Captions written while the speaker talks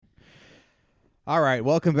All right,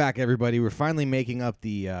 welcome back, everybody. We're finally making up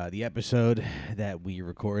the episode that we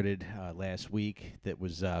recorded last week that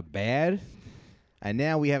was bad, and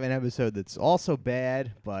now we have an episode that's also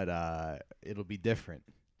bad, but it'll be different.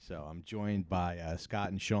 So I'm joined by Scott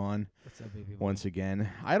and Sean What's up, baby? once again.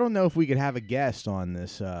 I don't know if we could have a guest on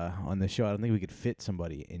this show. I don't think we could fit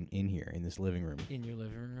somebody in here in this living room. In your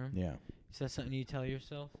living room? Yeah, Is that something you tell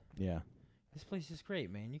yourself? yeah, This place is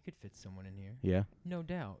great, man. You could fit someone in here. yeah, No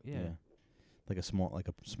doubt. Yeah. like a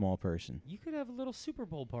small person. You could have a little Super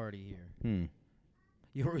Bowl party here. Hmm.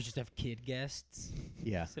 You always just have kid guests.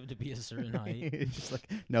 Yeah. Just have to be a certain height. It's just like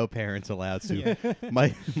no parents allowed. Yeah.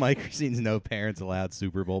 Mike Christine's no parents allowed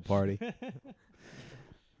Super Bowl party.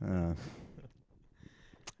 What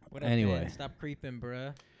up, Anyway. man? Stop creeping,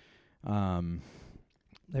 bruh.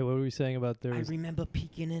 Hey, what were we saying about there I was remember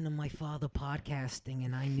peeking in on my father podcasting,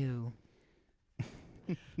 and I knew.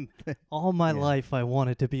 all my Yeah. life I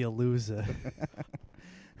wanted to be a loser.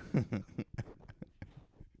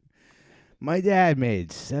 My dad made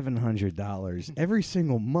 $700 every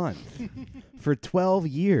single month for 12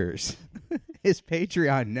 years. His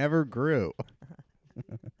Patreon never grew.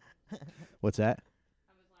 What's that?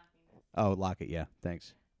 Oh, lock it. Yeah,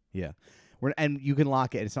 thanks. Yeah, and you can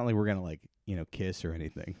lock it. It's not like we're gonna kiss or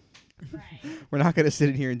anything. Right. We're not gonna sit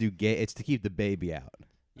in here and do gay. It's to keep the baby out.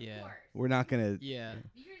 Yeah. We're not gonna. Yeah.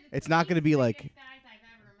 It's not gonna be like.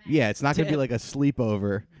 Yeah, it's not gonna be like a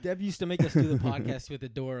sleepover. Deb used to make us do the podcast with the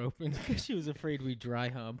door open because she was afraid we'd dry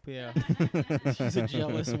hump. Yeah. She's a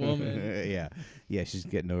jealous woman. Yeah, she's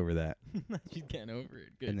getting over that. She's getting over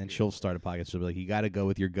it. Good, And then good. she'll start a podcast. She'll be like, "You got to go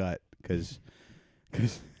with your gut," because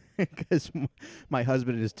my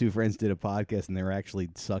husband and his two friends did a podcast, and they were actually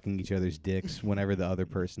sucking each other's dicks whenever the other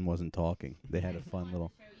person wasn't talking. They had a fun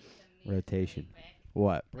little rotation.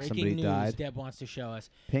 What? Breaking Somebody news. died? Deb wants to show us.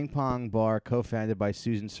 Ping Pong Bar, co-founded by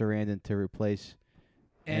Susan Sarandon to replace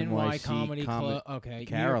NY NYC Comedy Club. Okay.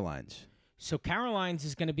 Caroline's. So Caroline's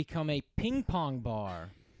is going to become a ping pong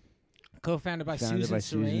bar, co-founded by Founded Susan by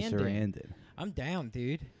Susan Sarandon. Sarandon. I'm down,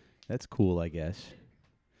 dude. That's cool, I guess.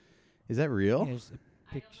 Is that real? There's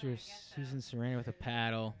a picture of Susan Sarandon with a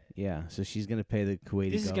paddle. Yeah, so she's going to pay the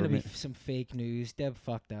Kuwaiti This is going to be government. some fake news. Deb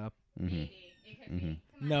fucked up. Mm-hmm.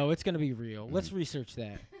 Mm-hmm. No, it's going to be real. Let's research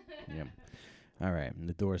that. Yeah. All right. And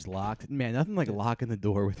the door's locked. Man, nothing like locking the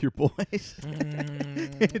door with your boys.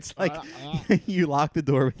 It's like you lock the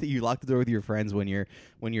door with your friends when you're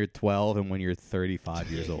 12 and when you're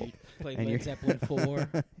 35 years old. Played And Led Zeppelin 4.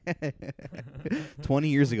 20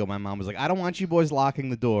 years ago, my mom was like, "I don't want you boys locking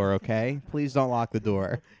the door, okay? Please don't lock the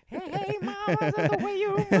door." Hey, mama, the way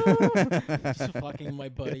you move. Just fucking my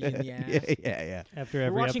buddy in the ass. Yeah. After We're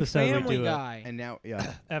every watching episode Family we do Guy. And now,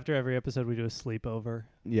 yeah, after every episode we do a sleepover.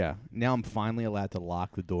 yeah. Now I'm finally allowed to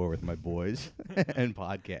lock the door with my boys and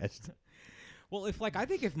podcast. Well, I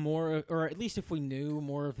think if more, or at least if we knew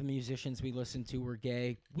more of the musicians we listened to were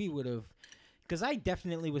gay, we would have. Because I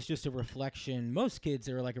definitely was just a reflection. Most kids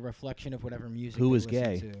are like a reflection of whatever music Who they was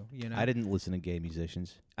listen gay? to, you know? I didn't listen to gay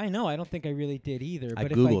musicians. I know. I don't think I really did either. I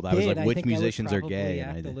But Googled. If I was like, did, which think musicians I are would gay, probably and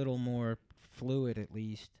I act a did. little more fluid, at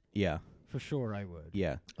least. Yeah, For sure, I would.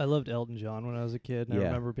 yeah. I loved Elton John when I was a kid, and Yeah. I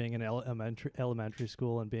remember being in elementary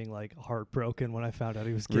school and being like heartbroken when I found out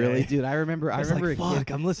he was gay. Really, dude? I remember. I I was remember like, a "Fuck,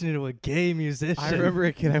 kid. I'm listening to a gay musician." I remember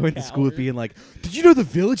a kid I went to school with Coward. being like, "Did you know the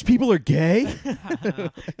Village people are gay?"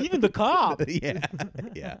 Even the cop. yeah.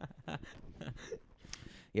 Yeah,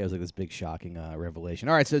 it was like this big shocking revelation.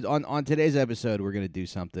 All right, so on today's episode, we're gonna do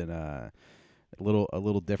something a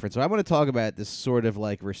little different. So I want to talk about this sort of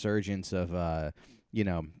like resurgence of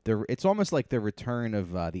it's almost like the return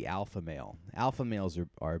of the alpha male. Alpha males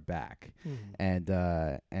are back, and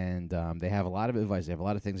they have a lot of advice. They have a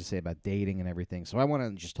lot of things to say about dating and everything. So I want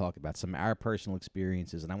to just talk about some of our personal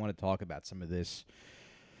experiences, and I want to talk about some of this,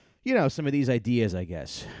 some of these ideas, I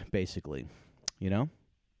guess, basically, Yeah.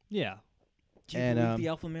 Do you And, believe the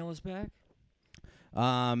alpha male is back?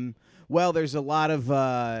 Well, there's a lot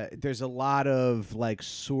of like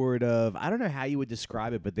sort of, I don't know how you would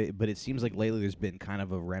describe it, but it seems like lately there's been kind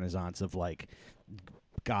of a renaissance of like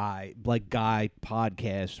guy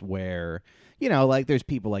podcasts where like there's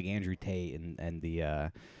people like Andrew Tate and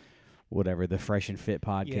the the Fresh and Fit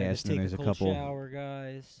podcast, and there's a couple shower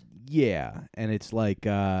guys. Yeah, and it's like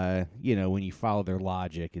when you follow their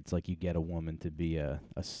logic, it's like you get a woman to be a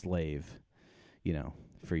slave,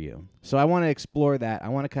 for you. So I want to explore that. I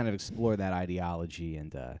want to kind of explore that ideology,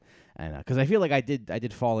 and because I feel like I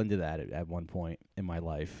did fall into that at one point in my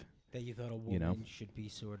life. That you thought a woman should be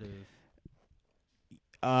sort of.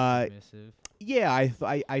 Submissive. Yeah,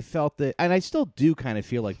 I felt that, and I still do kind of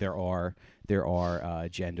feel like there are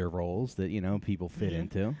gender roles that people fit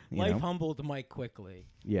into. Life humbled Mike quickly.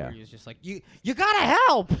 Yeah. Where he was just like, you gotta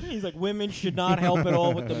help. He's like, women should not help at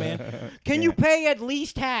all with the man. Can you pay at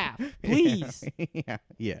least half, please?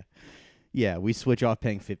 Yeah. We switch off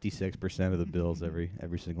paying 56% of the bills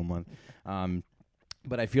every single month.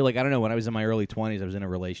 But I feel like, I don't know, when I was in my early 20s, I was in a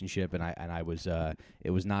relationship, and I was it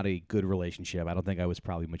was not a good relationship. I don't think I was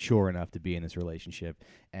probably mature enough to be in this relationship.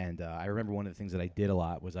 And I remember one of the things that I did a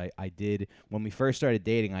lot was I did, when we first started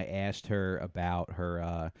dating, I asked her about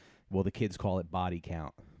her, well, the kids call it body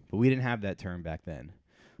count, but we didn't have that term back then.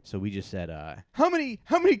 So we just said, how many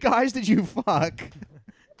guys did you fuck?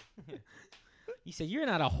 You said, you're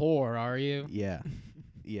not a whore, are you? Yeah.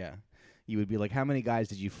 You would be like, how many guys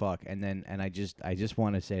did you fuck? And I just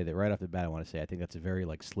want to say that right off the bat, I think that's a very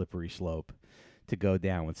slippery slope to go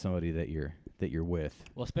down with somebody that you're with.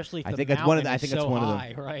 Well, especially if I the think mountain that's one of the, I is think so that's one high,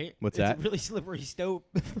 of the, right? What's it's that? a really slippery slope.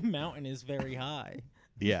 The mountain is very high.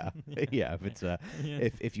 Yeah. If it's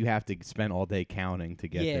if you have to spend all day counting to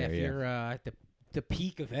get there. If you're at the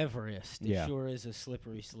peak of Everest, it sure is a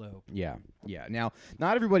slippery slope. Yeah. Now,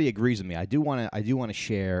 not everybody agrees with me. I do want to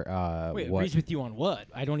share. Wait, agrees with you on what?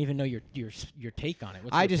 I don't even know your take on it.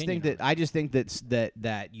 What's I your just think opinion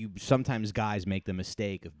that you sometimes guys make the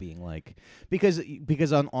mistake of being like, because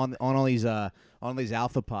on all these alpha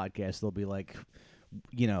podcasts they'll be like,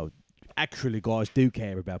 actually guys do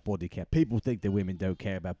care about body count. People think that women don't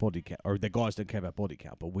care about body count, or the guys don't care about body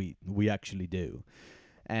count, but we actually do.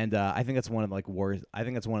 And I think that's one of worst. I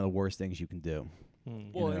think that's one of the worst things you can do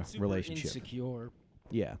in a it's super relationship. Insecure.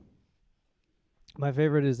 Yeah. My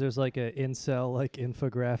favorite is there's like a incel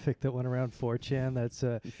infographic that went around 4chan that's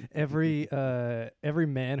every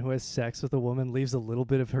man who has sex with a woman leaves a little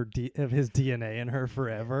bit of his DNA in her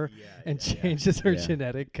forever and changes her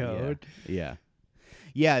genetic code.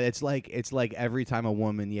 Yeah, it's like every time a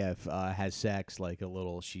woman has sex,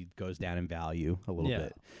 she goes down in value a little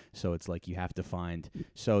bit. So it's like you have to find.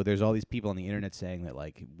 So there's all these people on the internet saying that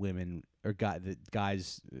women or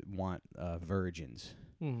guys want virgins.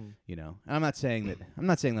 And I'm not saying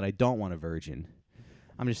that I don't want a virgin.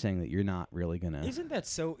 I'm just saying that you're not really gonna. Isn't that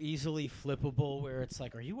so easily flippable? Where it's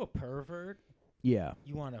like, are you a pervert? Yeah.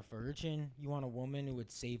 You want a virgin? You want a woman who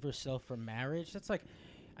would save herself for marriage? That's like.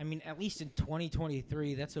 I mean, at least in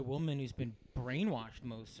 2023, that's a woman who's been brainwashed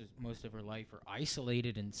most of her life, or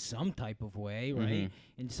isolated in some type of way, right?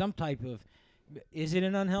 Mm-hmm. In some type of, is it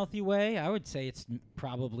an unhealthy way? I would say it's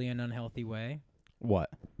probably an unhealthy way. What?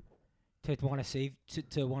 To want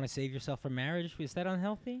to save yourself from marriage, is that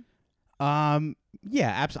unhealthy?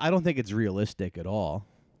 Yeah, I don't think it's realistic at all.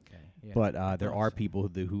 Okay. Yeah. But there are people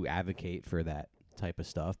who advocate for that type of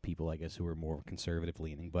stuff. People, I guess, who are more conservative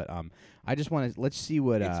leaning. But I just want to let's see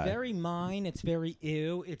what. It's very mine. It's very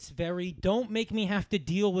ew. It's very don't make me have to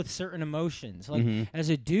deal with certain emotions. Like as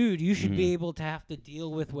a dude, you should be able to have to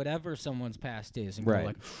deal with whatever someone's past is and go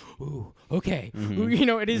like, ooh, okay, ooh,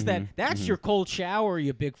 it is that. That's your cold shower,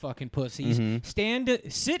 you big fucking pussies.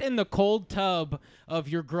 Sit in the cold tub of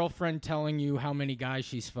your girlfriend telling you how many guys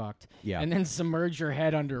she's fucked, and then submerge your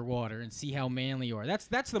head underwater and see how manly you are.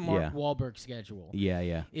 That's the Mark Wahlberg schedule.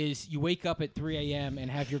 Yeah. Is you wake up at 3 a.m.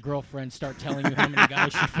 and have your girlfriend start telling you how many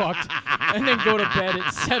guys she fucked, and then go to bed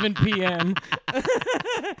at 7 p.m.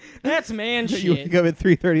 That's man shit. You wake up at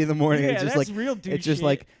 3:30 in the morning. Yeah, it's just that's like real dude it's just shit.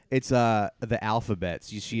 like it's the alphabets.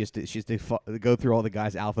 She has to go through all the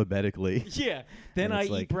guys alphabetically. Yeah. Then And I it's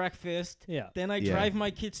eat like- breakfast. Yeah. Then I drive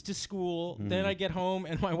my kids to school. Then I get home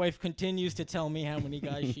and my wife continues to tell me how many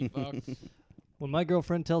guys she fucked. When my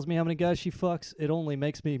girlfriend tells me how many guys she fucks, it only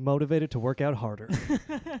makes me motivated to work out harder.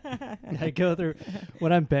 I go through,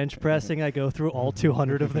 when I'm bench pressing, I go through all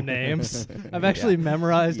 200 of the names. I've actually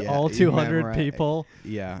memorized all you 200 memorize- people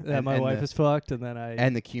Yeah. that my wife has fucked, and then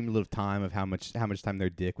and the cumulative time of how much time their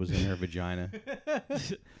dick was in her vagina.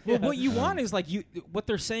 Well, what you want is what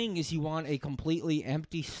they're saying is you want a completely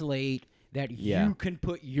empty slate that you can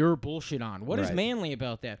put your bullshit on. What is Right. manly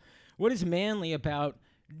about that? What is manly about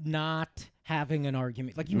not having an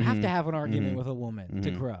argument? Like, you have to have an argument with a woman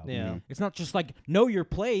to grow. Yeah. It's not just like, know your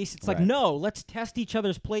place. It's like, Right. no, let's test each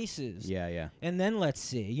other's places. Yeah. And then let's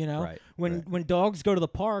see, Right, When dogs go to the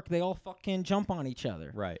park, they all fucking jump on each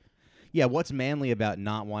other. Right. Yeah, what's manly about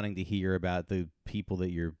not wanting to hear about the people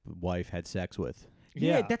that your wife had sex with?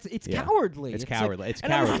 Yeah, Yeah. it's Yeah. cowardly. It's like- cowardly. It's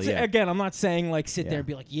and I'm not cowardly, sa- yeah. Again, I'm not saying sit Yeah. there and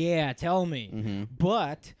be like, yeah, tell me. Mm-hmm.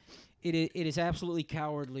 But it is absolutely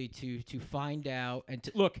cowardly to find out and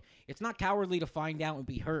to look. It's not cowardly to find out and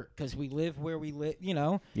be hurt because we live where we live. You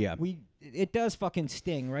know. Yeah. It does fucking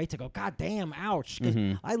sting, right? To go, God damn, ouch.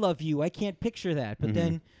 Because I love you. I can't picture that. But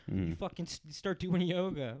then you fucking start doing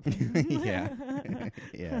yoga. Yeah.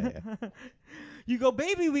 Yeah. You go,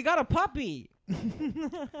 baby, we got a puppy.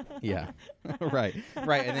 Yeah. Right.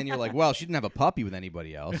 And then you're like, well, she didn't have a puppy with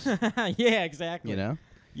anybody else. Yeah, exactly. You know.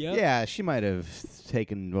 Yep. Yeah, she might have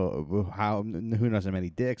taken who knows how many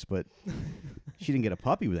dicks, but she didn't get a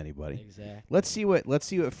puppy with anybody. Exactly. Let's see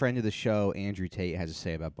what friend of the show Andrew Tate has to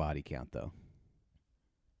say about body count, though.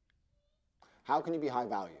 How can you be high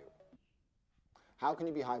value? How can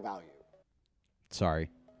you be high value? Sorry.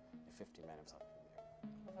 If 50 men have something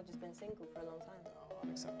to do. I've just been single for a long time. Oh,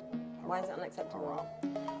 unacceptable. Why is it unacceptable?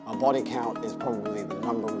 A body count is probably the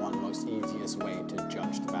 #1 most easiest way to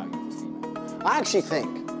judge the value of a female. I actually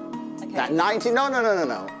think that no, I'm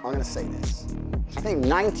going to say this. I think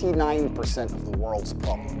 99% of the world's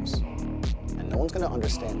problems, and no one's going to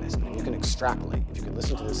understand this, but if you can extrapolate, if you can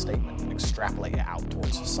listen to this statement and extrapolate it out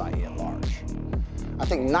towards society at large, I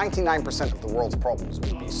think 99% of the world's problems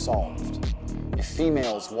would be solved if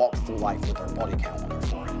females walked through life with their body count on their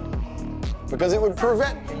forehead. Because it would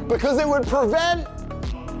prevent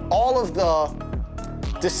all of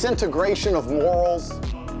the disintegration of morals.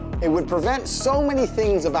 It would prevent so many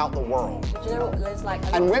things about the world. Do you know what there's like?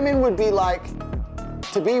 And women would be like,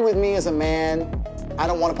 to be with me as a man, I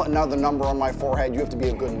don't want to put another number on my forehead, you have to be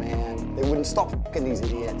a good man. They wouldn't stop fucking these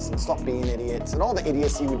idiots and stop being idiots, and all the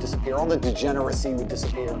idiocy would disappear, all the degeneracy would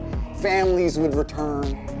disappear, families would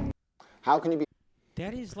return. How can you be?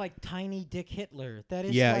 That is like tiny dick Hitler. That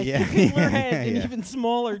is Yeah, like yeah. if Hitler had an Yeah. even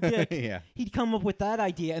smaller dick. Yeah. He'd come up with that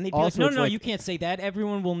idea, and they'd be Also, like, it's no, like- you can't say that.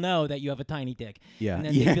 Everyone will know that you have a tiny dick. Yeah. And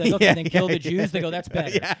then Yeah, they'd be like, okay, yeah, then kill yeah, the Jews. They go, that's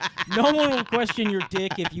better. No one will question your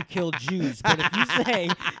dick if you kill Jews. But if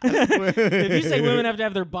you say women have to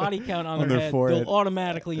have their body count on their head, forehead, they'll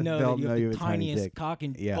automatically know they'll that you know have you the have a tiny tiniest dick. cock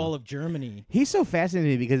in Yeah. all of Germany. He's so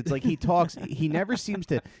fascinating because it's like he talks. He never seems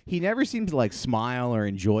to like smile or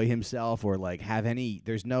enjoy himself or like have any.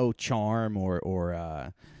 There's no charm or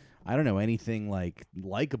I don't know anything like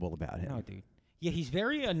likable about him. No, dude. Yeah, he's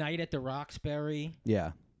very A Night at the Roxbury.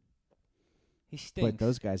 Yeah, He stinks. but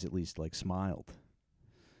those guys at least like smiled.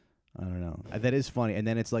 I don't know. That is funny. And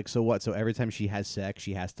then it's like, so what? So every time she has sex,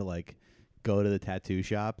 she has to like go to the tattoo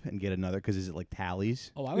shop and get another because is it like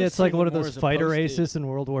tallies? Oh, I Yeah, was it's like seeing one it of more those as a fighter post-it. races in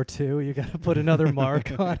World War II. You got to put another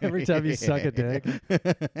mark on every time you suck a dick.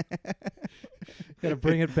 Got to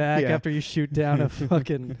bring it back Yeah. after you shoot down a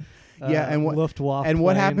fucking Yeah, and what Luftwaffe and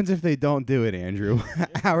what plane. happens if they don't do it, Andrew?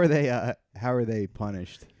 How are they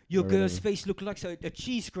punished? Your Or girl's whatever? face looked like a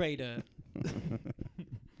cheese grater.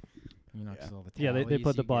 You know, 'cause all the Yeah, they tallies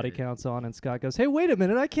put the you body get. counts on, and Scott goes, "Hey, wait a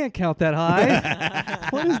minute, I can't count that high.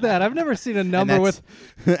 What is that? I've never seen a number and with."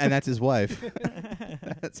 and that's his wife.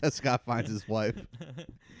 That's how Scott finds his wife.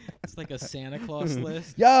 It's like a Santa Claus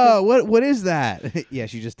list. Yo, what is that? Yeah,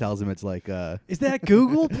 she just tells him it's like Is that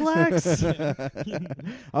Googleplex?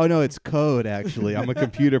 oh no, it's code actually. I'm a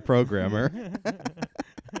computer programmer.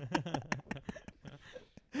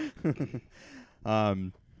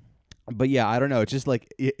 But yeah, I don't know. It's just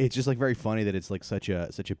like it's just like very funny that it's like such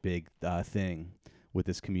a big thing with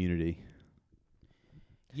this community.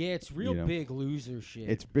 Yeah, it's real You know. big loser shit.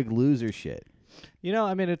 It's big loser shit. You know,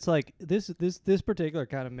 I mean, it's like this particular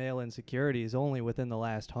kind of male insecurity is only within the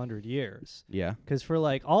last 100 years. Yeah. Because for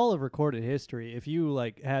like all of recorded history, if you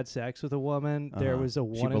like had sex with a woman, there was a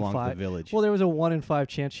She 1 in belonged to the 5. village. Well, there was a 1 in 5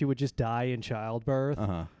 chance she would just die in childbirth,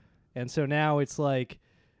 Uh-huh. and so now it's like,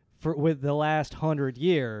 for with the last 100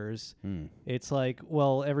 years, it's like,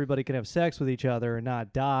 well, everybody can have sex with each other and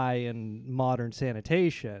not die in modern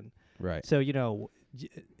sanitation. Right. So you know,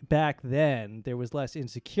 back then there was less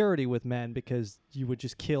insecurity with men because you would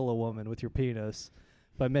just kill a woman with your penis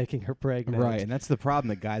by making her pregnant. Right, and that's the problem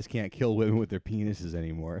that guys can't kill women with their penises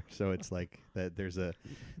anymore. So it's like that there's a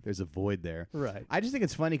void there. Right. I just think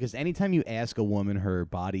it's funny because anytime you ask a woman her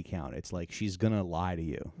body count, it's like she's gonna lie to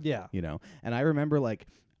you. Yeah. You know. And I remember like,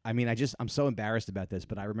 I mean, I'm so embarrassed about this,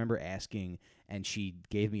 but I remember asking, and she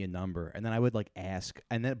gave me a number, and then I would like ask,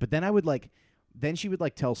 and then I would like. Then she would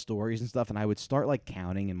like tell stories and stuff, and I would start like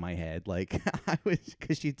counting in my head, like I was,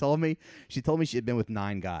 because she told me she had been with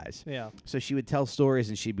 9 guys. Yeah. So she would tell stories,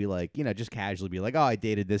 and she'd be like, you know, just casually be like, oh, I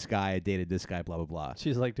dated this guy, blah blah blah.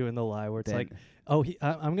 She's like doing the lie where it's Then- like, oh,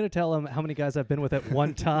 I'm gonna tell him how many guys I've been with at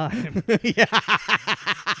one time. Yeah,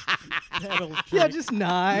 Yeah, just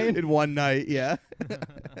 9. in one night, yeah.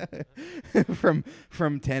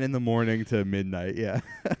 from 10 in the morning to midnight, yeah.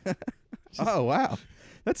 Oh wow.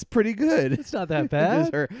 That's pretty good. It's not that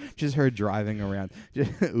bad. just her driving around,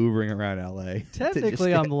 just Ubering around L.A.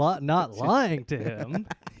 Technically, I'm not lying to him.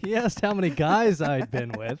 He asked how many guys I'd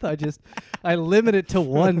been with. I limit it to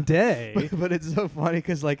one day. But it's so funny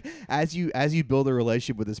because like as you build a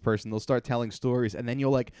relationship with this person, they'll start telling stories, and then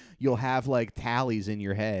you'll have like tallies in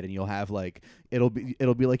your head, and you'll have like it'll be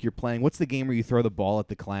like you're playing. What's the game where you throw the ball at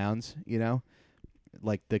the clowns? You know,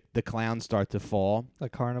 like the clowns start to fall. A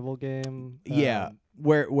carnival game. Yeah.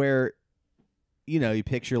 Where you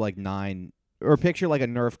picture like 9 or picture like a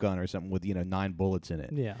Nerf gun or something with 9 bullets in it.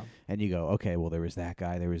 Yeah. And you go, okay, well there was that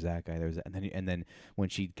guy, there was that guy, there was that, and then when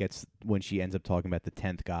she ends up talking about the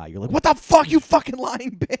 10th guy, you're like, what the fuck, you fucking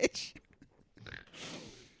lying bitch.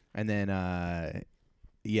 And then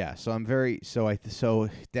so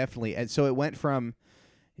definitely, and so it went from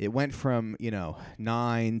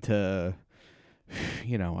 9 to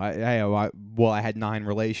I had 9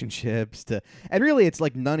 relationships and really it's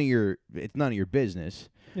like none of your business.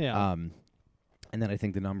 Yeah. And then I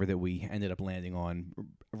think the number that we ended up landing on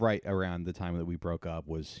right around the time that we broke up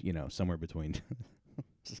was, somewhere between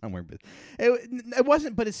it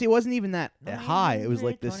wasn't, but it wasn't even that high. It was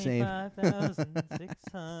like the same.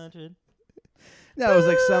 25,600. No, it was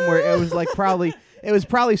like somewhere. It was like probably. It was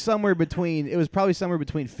probably somewhere between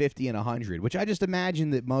 50 and 100, which I just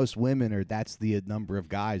imagine that most women that's the number of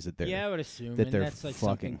guys that they're. Yeah, I would assume that they're that's like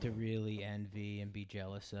fucking. something to really envy and be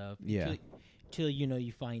jealous of. Yeah. Till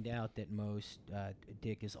you find out that most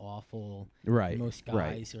dick is awful. Right. Most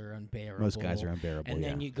guys are unbearable. Most guys are unbearable. And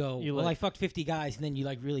then you go, I fucked 50 guys, and then you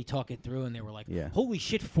like really talk it through, and they were like, holy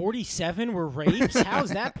shit, 47 were rapes?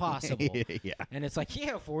 How's that possible? Yeah. And it's like,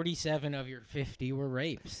 47 of your 50 were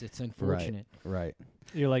rapes. It's unfortunate. Right.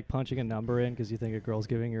 You're like punching a number in because you think a girl's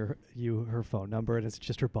giving you her phone number, and it's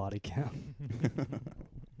just her body count.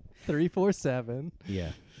 347.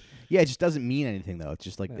 Yeah. Yeah, it just doesn't mean anything though. It's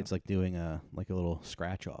just like it's like doing a little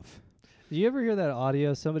scratch off. Did you ever hear that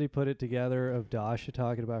audio? Somebody put it together of Dasha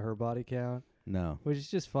talking about her body count. No. Which is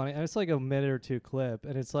just funny. And it's like a minute or two clip,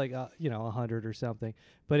 and it's like 100 or something.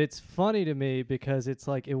 But it's funny to me because it's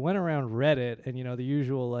like it went around Reddit, and the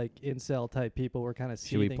usual like incel type people were kind of.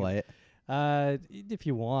 Should we play it? If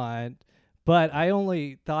you want. But I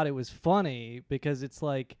only thought it was funny because it's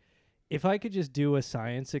like if I could just do a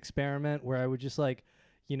science experiment where I would just like.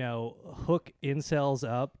 Hook incels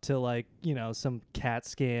up to like, some CAT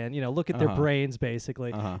scan, look at their brains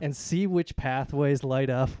basically and see which pathways light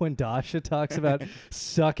up when Dasha talks about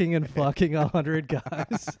sucking and fucking 100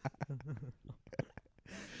 guys.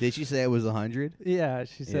 Did she say it was 100? Yeah,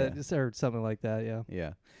 she said or something like that, yeah.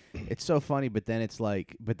 Yeah. It's so funny, but then it's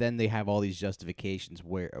like, then they have all these justifications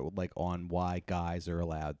where like on why guys are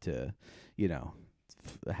allowed to,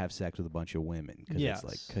 have sex with a bunch of women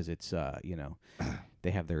because it's they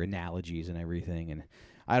have their analogies and everything, and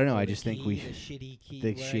I don't know. I just think the shitty key,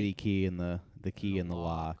 shitty key and the key and the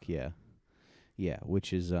lock,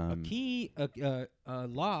 which is a key, a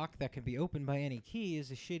lock that can be opened by any key is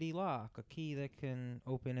a shitty lock. A key that can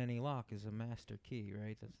open any lock is a master key,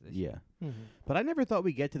 right? Mm-hmm. But I never thought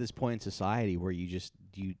we'd get to this point in society where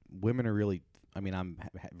women are really. I mean, I'm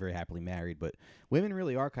very happily married, but women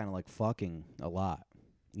really are kind of like fucking a lot,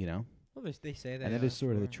 Well, they say that. And that is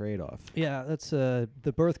sort of the trade-off. Yeah, that's the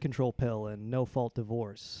birth control pill and no-fault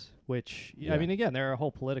divorce, which, I mean, again, there are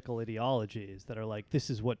whole political ideologies that are like, this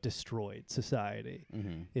is what destroyed society,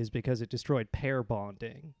 is because it destroyed pair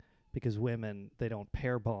bonding, because women, they don't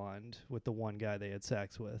pair bond with the one guy they had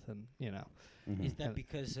sex with, and, Is that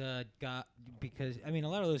because, I mean, a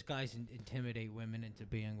lot of those guys intimidate women into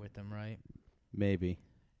being with them, right? Maybe.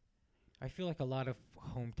 I feel like a lot of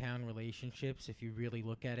hometown relationships, if you really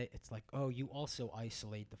look at it, it's like, oh, you also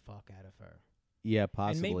isolate the fuck out of her. Yeah,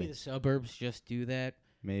 possibly. And maybe the suburbs just do that.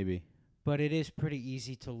 Maybe. But it is pretty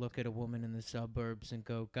easy to look at a woman in the suburbs and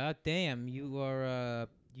go, God damn, you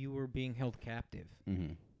were being held captive.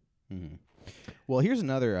 Well, here's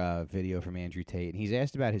another video from Andrew Tate, and he's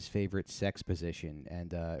asked about his favorite sex position,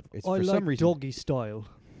 and it's for some reason doggy style.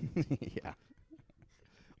 Yeah.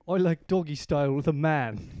 I like doggy style with a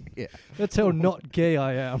man. Yeah. That's how not gay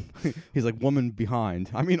I am. He's like, woman behind.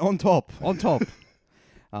 I mean, on top.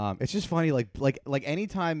 It's just funny, like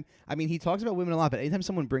anytime, I mean, he talks about women a lot, but anytime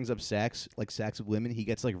someone brings up sex with women, he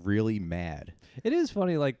gets like really mad. It is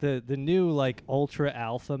funny, like the new like ultra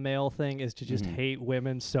alpha male thing is to just hate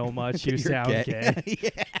women so much you sound gay.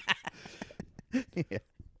 Yeah.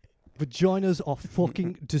 Vaginas are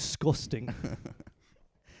fucking disgusting.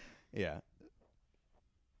 Yeah.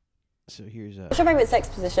 So here's What's your favorite sex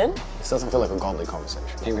position? This doesn't feel like a godly conversation.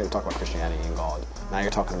 You're going to talk about Christianity and God. Now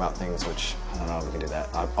you're talking about things which, I don't know if we can do that.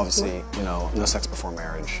 Obviously, no sex before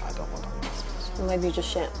marriage. I don't want to talk about this. Or maybe you're just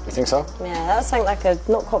shit. You think so? Yeah, that's something like a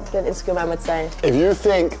not confident, insecure man would say. If you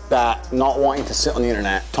think that not wanting to sit on the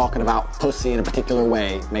internet talking about pussy in a particular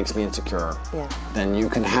way makes me insecure, Yeah. then you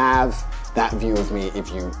can have that view of me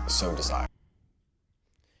if you so desire.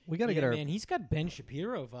 We gotta get Yeah, our. man, he's got Ben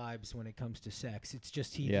Shapiro vibes when it comes to sex. It's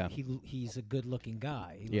just he's a good-looking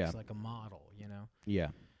guy. He Yeah. looks like a model, you know. Yeah.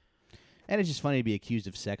 And it's just funny to be accused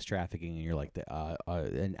of sex trafficking, and you're like,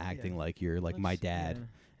 and acting like you're like my Let's- dad yeah.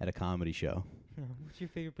 at a comedy show. What's your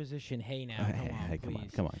favorite position? Hey, now, come on, Hey,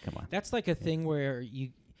 please. come on. That's like a thing where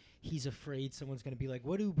he's afraid someone's gonna be like,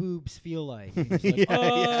 "What do boobs feel like?" And he's like,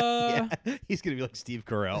 yeah. He's gonna be like Steve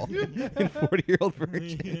Carell in 40-Year-Old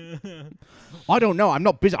Virgin. I don't know. I'm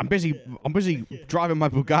not busy. I'm busy driving my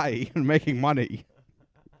Bugatti and making money.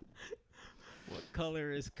 What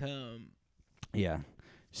color is cum? Yeah.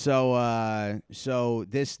 So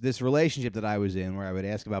this relationship that I was in, where I would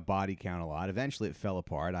ask about body count a lot, eventually it fell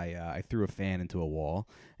apart. I threw a fan into a wall,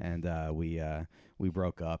 and we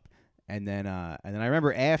broke up. And then I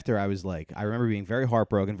remember after I remember being very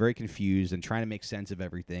heartbroken, very confused, and trying to make sense of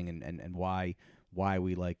everything and why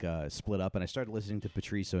we split up. And I started listening to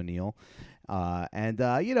Patrice O'Neal, and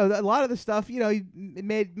a lot of the stuff,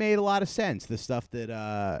 it made a lot of sense. The stuff that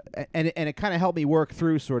and it kind of helped me work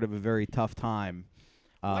through sort of a very tough time.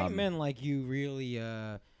 White men like you really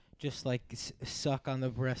just like suck on the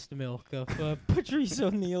breast milk of Patrice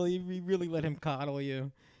O'Neal. You really let him coddle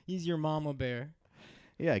you. He's your mama bear.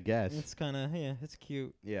 Yeah, I guess. It's kind of it's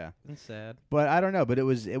cute Yeah. and sad. But I don't know. But it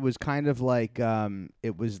was kind of like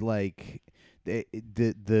it was like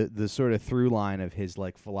the sort of through line of his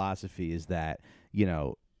like philosophy is that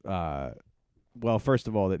well, first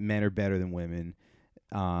of all, that men are better than women,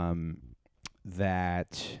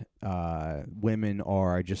 that women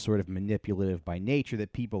are just sort of manipulative by nature,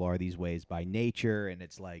 that people are these ways by nature, and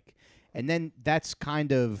it's like, and then that's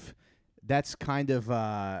kind of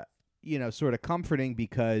sort of comforting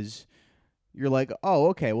because you're like, oh,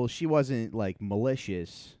 okay, well, she wasn't like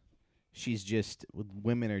malicious. She's just,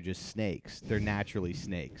 women are just snakes. They're naturally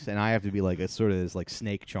snakes. And I have to be like a sort of this like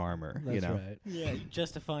snake charmer, That's right. Yeah,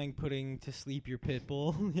 justifying putting to sleep your pit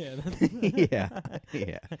bull. Yeah,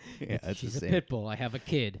 yeah. That's she's the a same. pit bull. I have a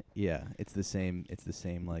kid. Yeah, it's the same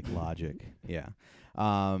like logic. Yeah.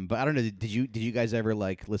 But I don't know, did you guys ever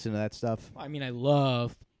like listen to that stuff? I mean, I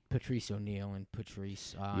love Patrice O'Neal, and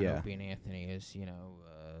Patrice Yeah. Opie and Anthony is,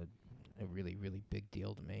 a really, really big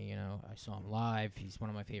deal to me. I saw him live. He's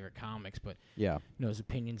one of my favorite comics, but Yeah. his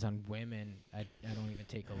opinions on women, I don't even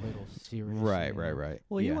take a little seriously. Right.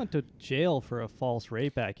 Well, you went to jail for a false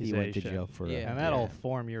rape He accusation. went to jail for Yeah. and that'll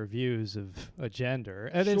form your views of a gender.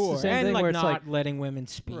 And it's Sure, the same and thing like where it's not like, letting women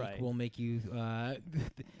speak Right. will make you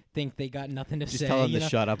think they got nothing to Just say. tell them you to know?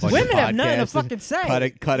 shut up on Women your have nothing to podcast and fucking say.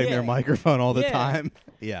 cutting their Yeah. microphone all the Yeah. time.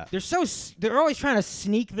 Yeah. They're always trying to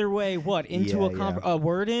sneak their way into Yeah, a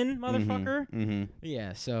word in, motherfucker. Mm-hmm.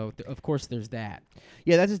 Yeah, so of course there's that.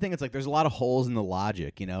 Yeah, that's the thing. It's like there's a lot of holes in the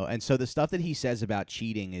logic, and so the stuff that he says about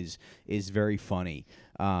cheating is very funny.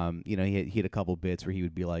 He had a couple bits where he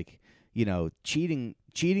would be like, cheating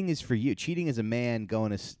is for you. Cheating is a man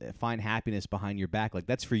going to find happiness behind your back. Like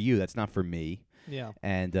that's for you. That's not for me. yeah.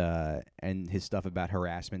 And his stuff about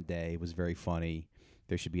harassment day was very funny.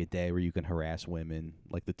 There should be a day where you can harass women,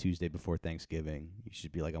 like the Tuesday before Thanksgiving. You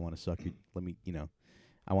should be like, I want to suck your,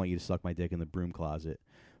 I want you to suck my dick in the broom closet.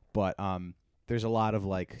 But there's a lot of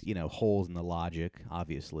like, holes in the logic,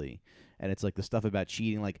 obviously. And it's like the stuff about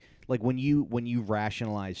cheating, like when you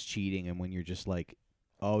rationalize cheating and when you're just like,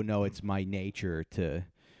 oh no, it's my nature to,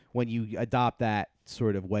 when you adopt that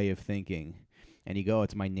sort of way of thinking and you go,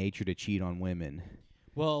 it's my nature to cheat on women.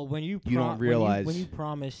 Well, when you don't realize- when you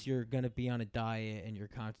promise you're gonna be on a diet and you're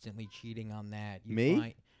constantly cheating on that, you Me?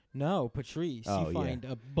 find no, Patrice. Oh, you yeah. find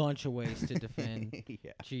a bunch of ways to defend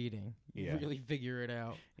Yeah. cheating. You Yeah. really figure it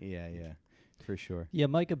out. Yeah, for sure. Yeah,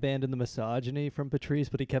 Mike abandoned the misogyny from Patrice,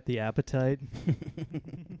 but he kept the appetite.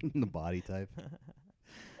 The body type.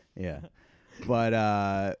 Yeah.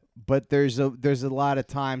 But there's a lot of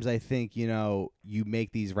times I think, you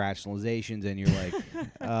make these rationalizations and you're like,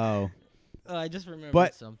 oh. I just remembered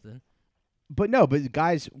But- something. But no, but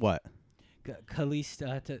guys, what?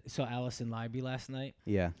 Khalees saw Allison Libby last night,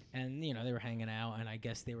 Yeah. and they were hanging out, and I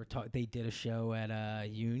guess they were they did a show at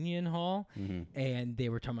Union Hall, Mm-hmm. and they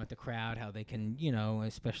were talking about the crowd, how they can,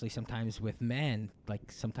 especially sometimes with men,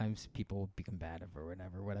 like sometimes people become combative or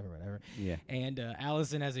whatever. Yeah. And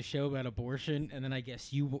Allison has a show about abortion, and then I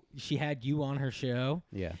guess she had you on her show,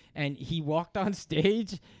 Yeah. and he walked on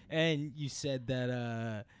stage, and you said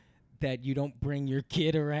that that you don't bring your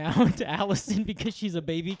kid around Allison because she's a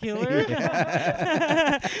baby killer,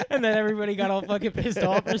 and then everybody got all fucking pissed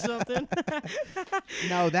off or something.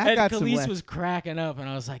 No, that and got some. Khalees was cracking up, and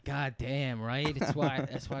I was like, God damn, right?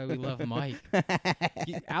 That's why we love Mike.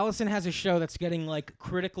 Allison has a show that's getting like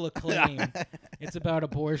critical acclaim. It's about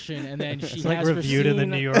abortion, and then she It's like has reviewed in the Racine-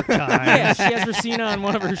 New York Times. Yeah, she has Racina on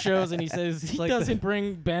one of her shows, and he says he like doesn't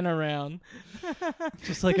bring Ben around.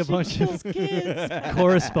 Just like a She bunch kills of kids.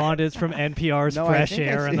 correspondents from NPR's No, I Fresh think I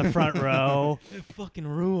Air in the front row. It fucking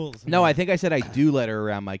rules. No, man. I think I said I do let her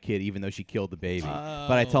around my kid, even though she killed the baby.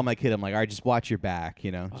 But I tell my kid, I'm like, all right, just watch your back,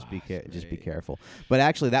 you know, just be careful. But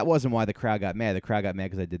actually, that wasn't why the crowd got mad. The crowd got mad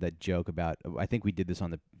because I did that joke about. I think we did this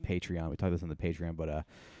on the Patreon. We talked this on the Patreon, but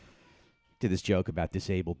did this joke about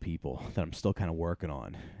disabled people that I'm still kind of working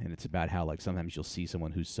on, and it's about how like sometimes you'll see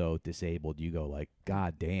someone who's so disabled, you go like,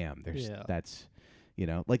 God damn, that's. You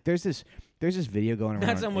know, like there's this video going around.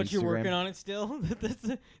 That's how on much you're Instagram. working on it still.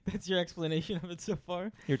 That's your explanation of it so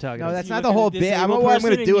far. You're talking No, about that's You not look the at a whole bit. I'm disabled going person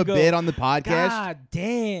to and do you a go, bit on the podcast. God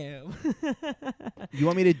damn. You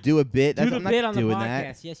want me to do a bit? Do the I'm not bit on the doing podcast.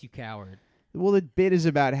 that. Yes, you coward. Well, the bit is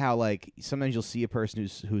about how like sometimes you'll see a person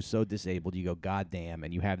who's so disabled, you go, God damn,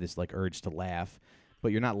 and you have this like urge to laugh,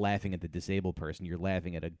 but you're not laughing at the disabled person. You're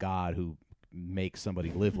laughing at a God who makes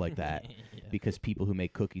somebody live like that because people who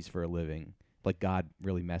make cookies for a living. Like God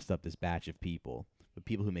really messed up this batch of people. But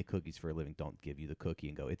people who make cookies for a living don't give you the cookie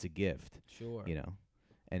and go, it's a gift. Sure. You know,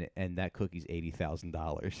 and that cookie's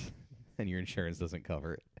 $80,000, and your insurance doesn't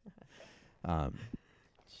cover it.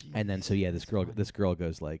 And then so this girl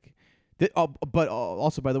goes like, but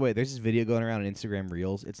also by the way, there's this video going around on Instagram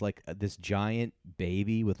Reels. It's like this giant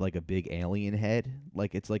baby with like a big alien head.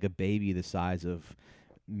 Like it's like a baby the size of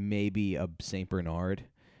maybe a Saint Bernard,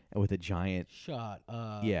 and with a giant. Shut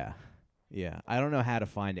up. Yeah, I don't know how to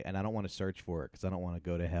find it, and I don't want to search for it because I don't want to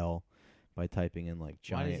go to hell by typing in like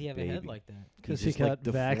giant. Why does he have baby. a head like that? Because He's he just,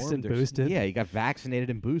 got like, vaxxed and deformed or boosted. Yeah, he got vaccinated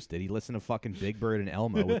and boosted. He listened to fucking Big Bird and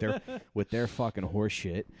Elmo with their fucking horse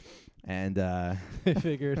shit, and They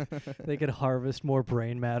figured they could harvest more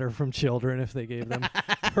brain matter from children if they gave them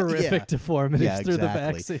horrific deformities through the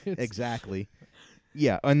vaccines. Exactly.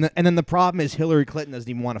 Yeah, and then the problem is Hillary Clinton doesn't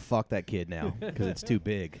even want to fuck that kid now because it's too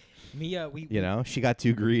big. You know, she got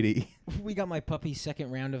too greedy. We got my puppy's second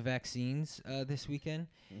round of vaccines this weekend,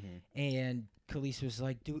 and Khalees was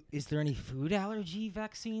like, is there any food allergy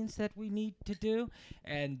vaccines that we need to do?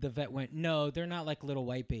 And the vet went, no, they're not like little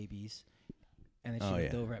white babies. And then she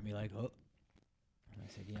looked over at me like, oh. And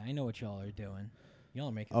I said, yeah, I know what y'all are doing. Y'all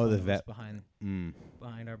are making fun the of us vet behind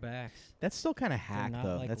our backs. That's still kind of hack, not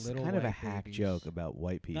though. like That's little kind of a white hack babies. joke about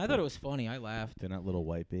white people. I thought it was funny. I laughed. They're not little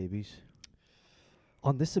white babies.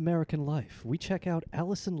 On This American Life, we check out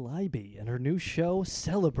Allison Leiby and her new show,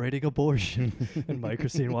 Celebrating Abortion. And Mike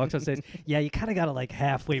Racine walks on stage. Yeah, you kind of got to like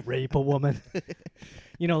halfway rape a woman.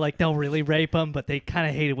 You know, like they'll really rape them, but they kind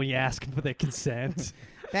of hate it when you ask them for their consent.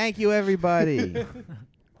 Thank you, everybody.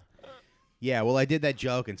 Yeah, well, I did that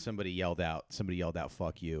joke, and somebody yelled out,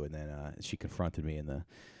 "Fuck you!" And then she confronted me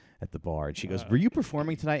at the bar, and she goes, "Were you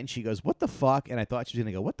performing tonight?" And she goes, "What the fuck?" And I thought she was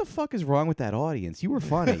gonna go, "What the fuck is wrong with that audience? You were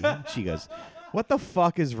funny." She goes, "What the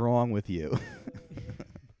fuck is wrong with you?"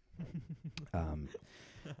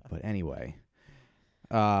 But anyway,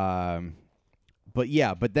 but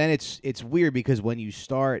then it's weird because when you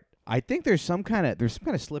start, I think there's some kind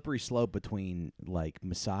of slippery slope between like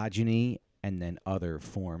misogyny and then other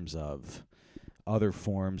forms of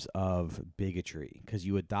bigotry, because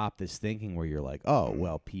you adopt this thinking where you're like, oh,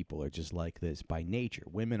 well, people are just like this by nature.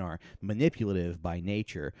 Women are manipulative by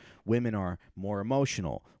nature. Women are more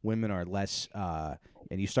emotional. Women are less,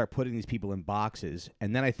 and you start putting these people in boxes,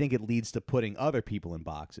 and then I think it leads to putting other people in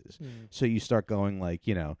boxes. So you start going like,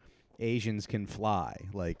 you know, Asians can fly.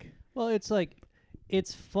 Like, Well, it's like,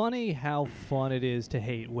 it's funny how fun it is to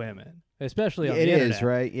hate women. Especially on the it internet. is,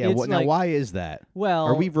 right? Yeah. It's Now, like- why is that? Well,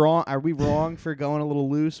 Are we wrong for going a little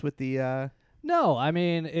loose with the? no, I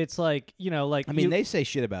mean, it's like, you know, like I mean, they say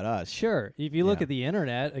shit about us. Sure. If you look Yeah. at the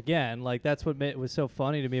internet, again, like that's what was so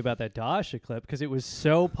funny to me about that Dasha clip, because it was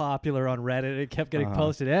so popular on Reddit. It kept getting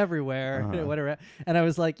posted everywhere, whatever. And I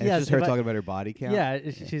was like, And yes. it's just her if I- talking about her body count.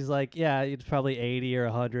 Yeah, she's like, yeah, it's probably 80 or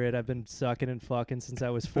 100. I've been sucking and fucking since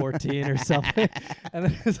I was 14 or something. And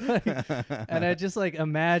then it's like, and I just like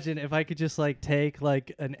imagine if I could just like take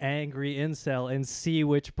like an angry incel and see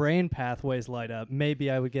which brain pathways light up,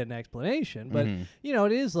 maybe I would get an explanation. But you know,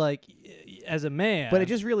 it is like, as a man, But it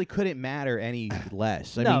just really couldn't matter any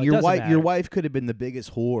less. I No, mean, it your doesn't wife, matter. your wife could have been the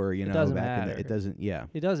biggest whore, you know. doesn't back in matter. it doesn't. Yeah.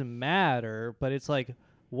 it doesn't matter. But it's like,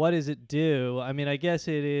 what does it do? I mean, I guess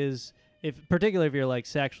it is particularly if you're like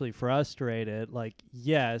sexually frustrated, like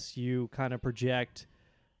yes, you kind of project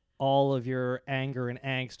all of your anger and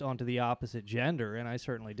angst onto the opposite gender, and I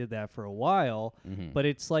certainly did that for a while. But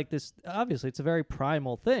it's like this, obviously it's a very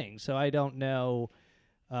primal thing, so I don't know,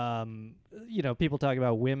 people talk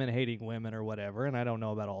about women hating women or whatever, and I don't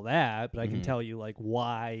know about all that, but I can tell you like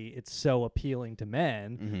why it's so appealing to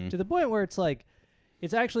men, to the point where it's like,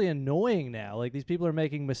 it's actually annoying now. Like, these people are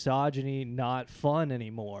making misogyny not fun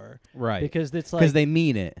anymore. Right. Because it's like... Because they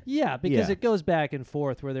mean it. Yeah, because it goes back and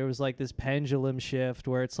forth where there was, like, this pendulum shift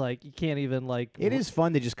where it's like, you can't even, like... It is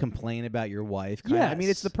fun to just complain about your wife. Yeah. I mean,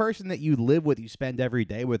 it's the person that you live with, you spend every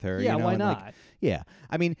day with her. Yeah, you know, why and, not? Like, yeah.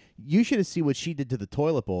 I mean, you should have seen what she did to the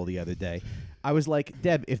toilet bowl the other day. I was like,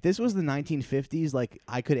 Deb, if this was the 1950s, like,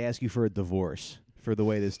 I could ask you for a divorce. For the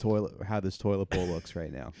way how this toilet bowl looks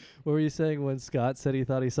right now. What were you saying when Scott said he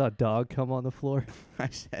thought he saw dog cum on the floor? I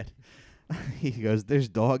said, he goes, there's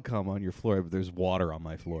dog cum on your floor, but there's water on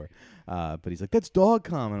my floor. But he's like, that's dog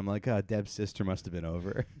cum. And I'm like, Deb's sister must have been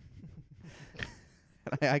over.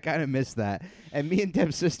 I kind of miss that. And me and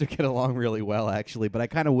Deb's sister get along really well, actually. But I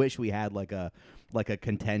kind of wish we had like a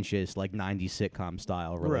contentious, like 90s sitcom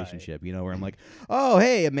style relationship, you know, where I'm like, oh,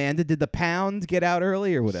 hey, Amanda, did the pound get out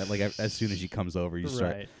early or whatever? Like, as soon as she comes over, you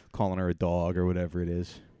start calling her a dog or whatever it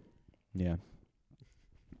is. Yeah.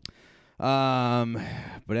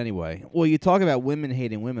 But anyway, well, you talk about women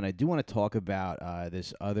hating women. I do want to talk about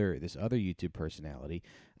this other YouTube personality.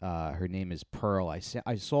 Her name is Pearl.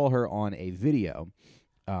 I saw her on a video.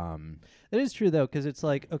 It is true, though, because it's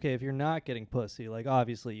like, okay, if you're not getting pussy, like,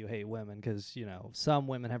 obviously you hate women because, you know, some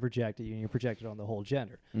women have rejected you and you're projected on the whole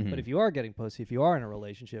gender. But if you are getting pussy, if you are in a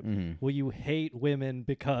relationship, will you hate women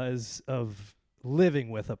because of living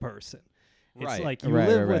with a person? It's like you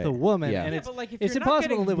live with a woman, and but like, if it's you're not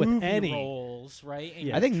impossible to live with movie any roles, right? And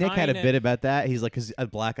Yeah. I think Nick had a trying bit about that. He's like, because a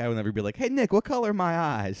black guy will never be like, hey, Nick, what color are my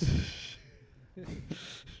eyes?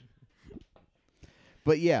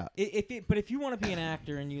 But yeah. But if you want to be an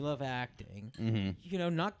actor and you love acting, you know,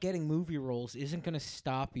 not getting movie roles isn't going to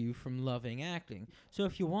stop you from loving acting. So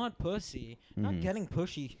if you want pussy, not getting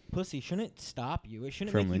pussy shouldn't stop you. It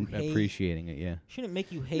shouldn't make you hate. Appreciating it, yeah. Shouldn't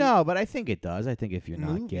make you hate. No, but I think it does. I think if you're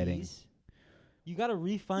movies, not getting... You got to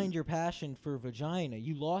refine your passion for vagina.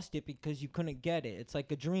 You lost it because you couldn't get it. It's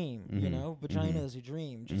like a dream, you know? Vagina is a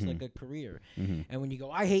dream, just like a career. And when you go,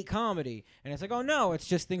 I hate comedy, and it's like, oh, no, it's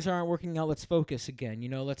just things aren't working out. Let's focus again. You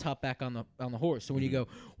know, let's hop back on the horse. So when you go,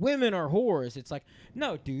 women are whores, it's like,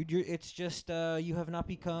 no, dude, it's just you have not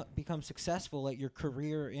become successful at your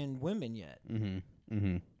career in women yet.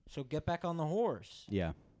 So get back on the horse.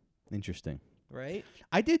 Yeah. Interesting. Right?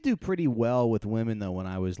 I did do pretty well with women though when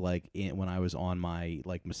I was when I was on my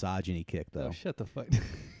like misogyny kick though. Oh, shut the fuck.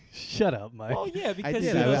 Shut up, Mike. Well, yeah, because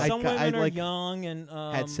did. you know, I some women are like, young and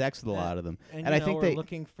had sex with a lot of them, and I think they are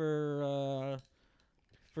looking for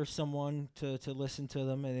someone to listen to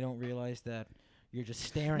them, and they don't realize that you're just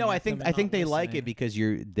staring. No, at I think them and they not like it listening. because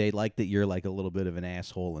they like that you're like a little bit of an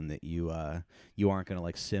asshole and that you aren't gonna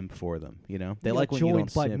like simp for them. You know, they like when you don't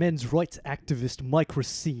joined by simp. men's rights activist Mike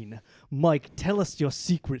Racine. Mike, tell us your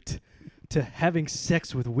secret to having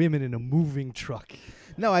sex with women in a moving truck.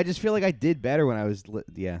 No, I just feel like I did better when I was.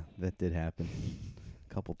 Yeah, that did happen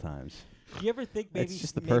a couple times. Do you ever think maybe It's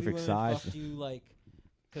just the maybe perfect women size. fucked you like,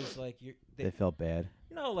 because like They felt bad.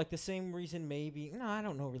 no, like the same reason maybe. No, I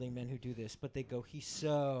don't know really men who do this, but they go, he's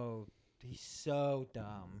so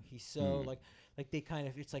dumb. He's so like they kind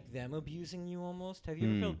of, it's like them abusing you almost. Have you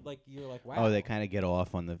ever felt like you're like, wow? Oh, they kind of get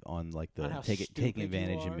off on like the On how taking stupid you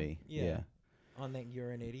advantage of are? me. Yeah. On that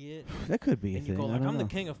you're an idiot. That could be a And you thing. go I like, don't I'm know. the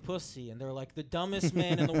king of pussy, and they're like, the dumbest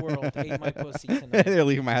man in the world ate my pussy tonight. They're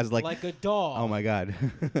leaving my house like a dog. oh my god,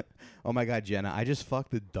 oh my god, Jenna, I just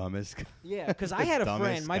fucked the dumbest. Yeah, because I The had a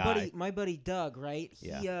dumbest friend, guy. my buddy Doug, right?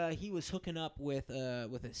 Yeah. He was hooking up with a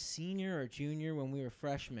senior or junior when we were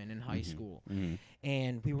freshmen in high school,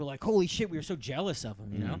 and we were like, holy shit, we were so jealous of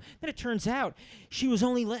him, you know. Then it turns out she was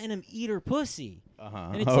only letting him eat her pussy.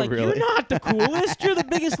 And it's Oh, like, really? you're not the coolest. You're the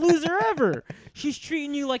biggest loser ever. She's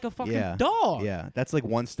treating you like a fucking dog. Yeah, that's like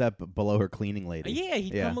one step below her cleaning lady. Yeah,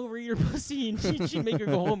 he'd come over eat your pussy and she'd make her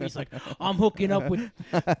go home. He's like, I'm hooking up with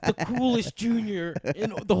the coolest junior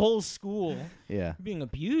in the whole school. Yeah. Being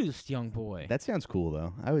abused, young boy. That sounds cool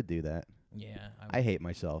though. I would do that. Yeah. I hate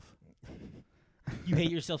myself. You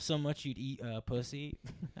hate yourself so much you'd eat pussy?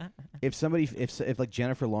 If like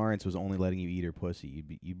Jennifer Lawrence was only letting you eat her pussy,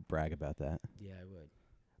 you'd brag about that. Yeah, I would.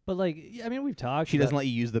 But like, I mean, we've talked. She doesn't about let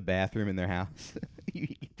you use the bathroom in their house. you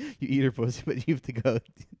eat her pussy, but you have to go.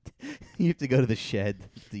 You have to go to the shed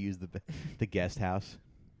to use the guest house.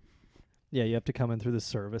 Yeah, you have to come in through the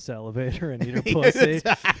service elevator and eat her pussy.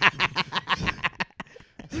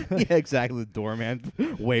 Yeah, exactly. The doorman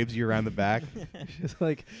waves you around the back. She's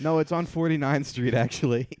like No, it's on 49th Street,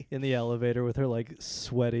 actually. in the elevator with her like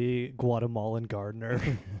sweaty Guatemalan gardener.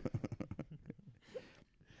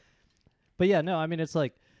 But yeah, no, I mean it's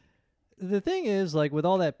like the thing is like with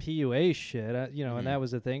all that PUA shit, you know, and that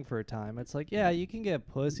was a thing for a time. It's like, yeah, you can get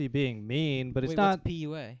pussy being mean, but it's Wait, not what's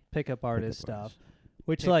PUA? pickup artist Pickup stuff. artist.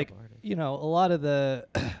 Which Pickup like, artist. you know, a lot of the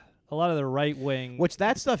right wing. Which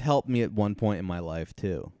that stuff helped me at one point in my life,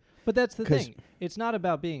 too. But that's the 'Cause- thing. It's not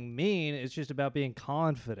about being mean. It's just about being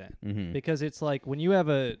confident. Mm-hmm. Because it's like when you have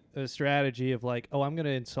a strategy of like, oh, I'm going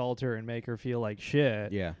to insult her and make her feel like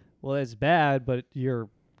shit. Yeah. Well, it's bad, but you're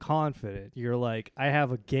confident. You're like, I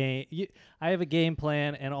have a game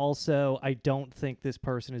plan, and also I don't think this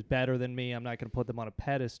person is better than me. I'm not going to put them on a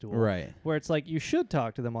pedestal. Right. Where it's like you should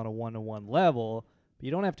talk to them on a one-to-one level, but you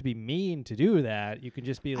don't have to be mean to do that. You can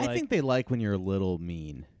just be like, I think they like when you're a little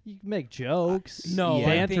mean. you can make jokes. No, Yeah. I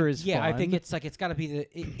banter think, is yeah, fun. I think it's like it's got to be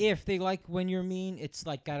if they like when you're mean, it's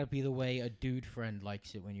like got to be the way a dude friend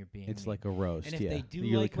likes it when you're being. It's mean. like a roast, And if yeah. they do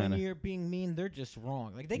You're like when kinda- you're being mean, they're just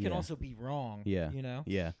wrong. Like they can Yeah. also be wrong. Yeah. You know.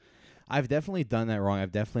 Yeah. I've definitely done that wrong.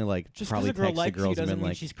 I've definitely like Just probably because a girl texted likes girls you and doesn't been mean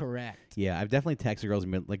like, she's correct. yeah, I've definitely texted girls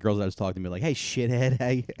and been like girls that I was talking to me like, hey,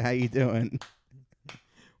 shithead, how you doing?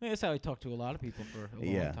 Well, that's how I talk to a lot of people for a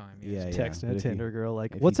Yeah. long time. Yeah. texting But a if you- Tinder girl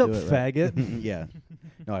like, if "What's you up, do it right- faggot?" Yeah.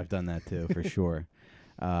 No, I've done that too for sure.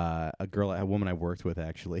 A woman I worked with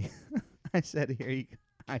actually. I said,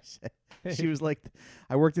 she was like,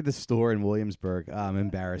 I worked at the store in Williamsburg. I'm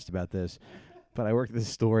embarrassed about this, but I worked at the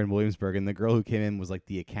store in Williamsburg, and the girl who came in was like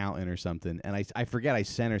the accountant or something. And I forget I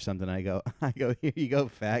sent her something. I go, here you go,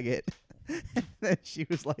 faggot. And then she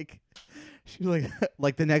was like,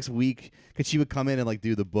 like the next week, because she would come in and like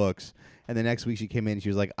do the books. And the next week she came in and she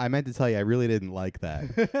was like, I meant to tell you, I really didn't like that.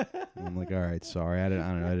 And I'm like, all right, sorry. I don't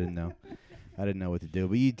know. I didn't know. I didn't know what to do.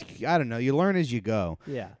 But I don't know. You learn as you go.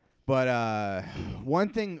 Yeah. But one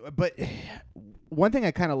thing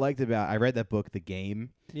I kind of liked about, I read that book, The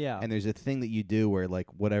Game. Yeah. And there's a thing that you do where like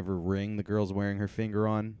whatever ring the girl's wearing her finger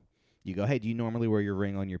on, you go, hey, do you normally wear your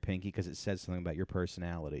ring on your pinky? Because it says something about your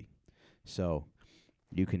personality. So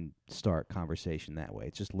you can start conversation that way.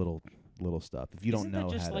 It's just little stuff. If you Isn't don't know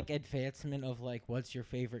that just how like to, advancement of like what's your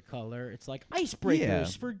favorite color? It's like icebreakers Yeah.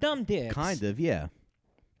 for dumb dicks. kind of, yeah.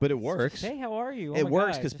 But it works. Hey, how are you? Oh It my works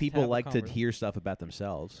God, because just people have a like to conver- hear stuff about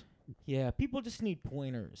themselves. Yeah, people just need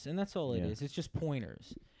pointers, and that's all it Yeah. is. It's just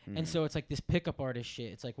pointers. Mm. And so it's like this pickup artist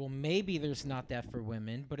shit. It's like, well, maybe there's not that for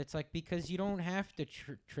women, but it's like because you don't have to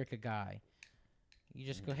trick a guy. You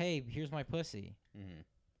just go, hey, here's my pussy. Mhm.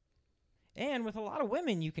 And with a lot of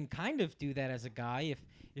women, you can kind of do that as a guy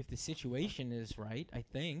if the situation is right. I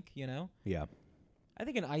think Yeah. I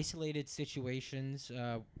think in isolated situations,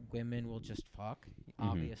 women will just fuck. Mhm.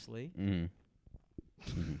 Obviously,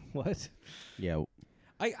 Mm-hmm. What? Yeah.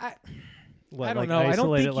 I What, I don't like know. I don't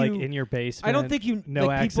isolate think it like you- in your basement. I don't think you no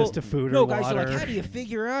like, access people, to food No, or guys water. are like, how do you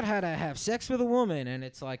figure out how to have sex with a woman? And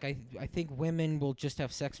it's like I think women will just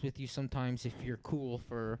have sex with you sometimes if you're cool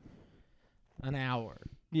for an hour.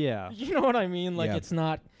 Yeah. You know what I mean? Like Yeah. it's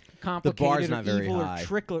not complicated bar's or not very evil high. or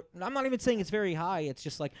trickler. I'm not even saying it's very high. It's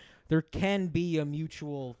just like there can be a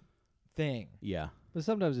mutual thing. Yeah. But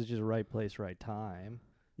sometimes it's just right place, right time.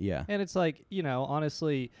 Yeah. And it's like,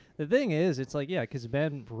 honestly, the thing is, it's like, yeah, because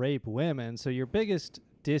men rape women. So your biggest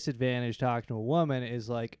disadvantage talking to a woman is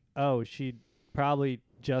like, oh, she probably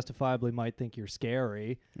justifiably might think you're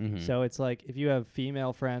scary. Mhm. So it's like if you have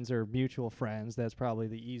female friends or mutual friends, that's probably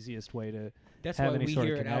the easiest way to That's have why any we sort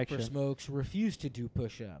here of at Out for connection. Smokes refuse to do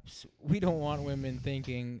push-ups. We don't want women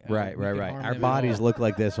thinking Right. we can harm Our them at bodies all. look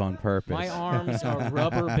like this on purpose. My arms are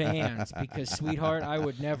rubber bands because, sweetheart, I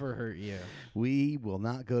would never hurt you. We will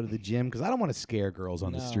not go to the gym because I don't want to scare girls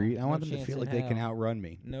on the No, street. I no want them to chance feel in like they can hell. outrun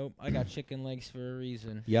me. Nope, I got chicken legs for a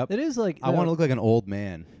reason. Yep. It is like I want to look like an old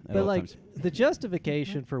man. at But all like times. the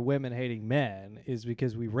justification for women hating men is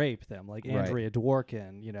because we rape them. Like Right. Andrea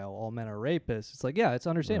Dworkin, all men are rapists. It's like, yeah, it's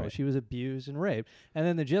understandable. Right. She was abused and raped. And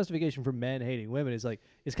then the justification for men hating women is like,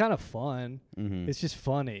 it's kind of fun. Mhm. It's just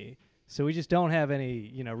funny. So we just don't have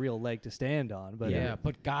any, real leg to stand on. But Yeah,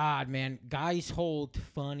 but God, man, guys hold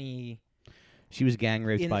funny She was gang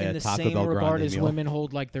raped in by a the Taco same Bell regard grande as meal. women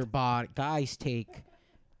hold like their body. Guys take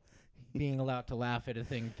being allowed to laugh at a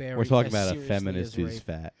thing very. We're talking as about a seriously feminist as who's rape.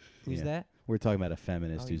 fat. Who's Yeah. that? We're talking about a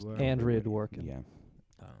feminist Oh, who's you were. Andrea Dworkin. yeah.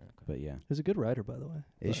 Oh, okay. But yeah, Who's a good writer, by the way.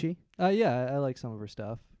 is But- she? Yeah, I like some of her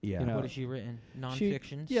stuff. Yeah. You know, What has she written? she-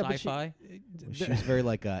 Nonfiction, yeah, but sci-fi. She was very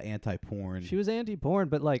like anti-porn. She was anti-porn,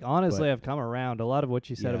 but like honestly, But- I've come around. A lot of what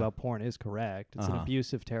she said Yeah. about porn is correct. It's an Uh-huh.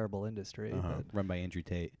 abusive, terrible industry. Uh-huh. But Run by Andrew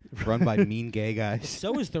Tate. Run by mean gay guys.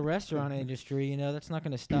 So is the restaurant industry. You know, that's not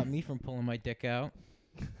going to stop me from pulling my dick out.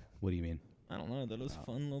 What do you mean? I don't know. That was a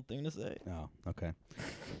fun little thing to say. Oh, okay.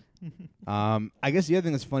 I guess the other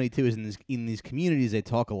thing that's funny too is in these communities they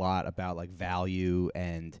talk a lot about like value,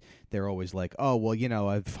 and they're always like, oh well, you know,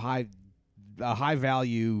 a high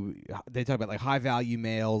value. They talk about like high value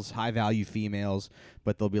males, high value females,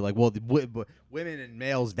 but they'll be like, well, women and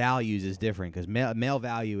males' values is different because male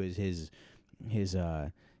value is his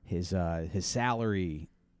salary,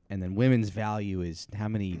 and then women's value is how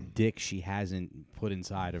many dicks she hasn't put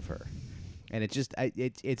inside of her. And it's just,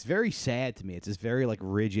 it's very sad to me. It's this very like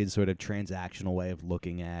rigid sort of transactional way of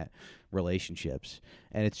looking at relationships,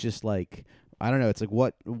 and it's just like, I don't know. It's like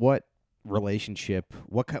what relationship,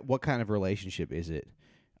 what kind of relationship is it,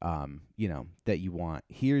 you know, that you want?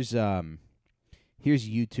 Here's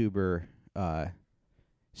YouTuber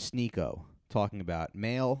Sneeko talking about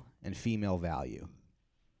male and female value.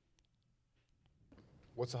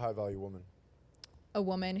 What's a high value woman? A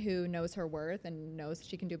woman who knows her worth and knows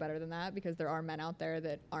she can do better than that, because there are men out there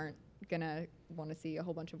that aren't gonna want to see a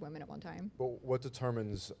whole bunch of women at one time. But what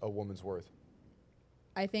determines a woman's worth?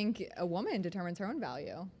 I think a woman determines her own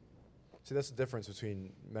value. See, that's the difference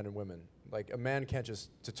between men and women. Like, a man can't just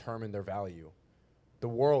determine their value. The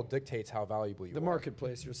world dictates how valuable you are. The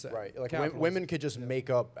marketplace, you're saying. Right. Like, Capitalism. women could just make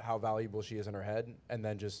up how valuable she is in her head and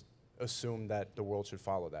then just assume that the world should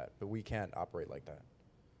follow that. But we can't operate like that.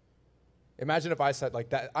 Imagine if I said like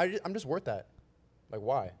that, I'm just worth that. Like,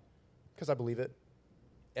 why? Because I believe it.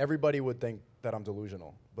 Everybody would think that I'm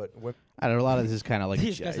delusional, but I don't know. A lot of this is kind of like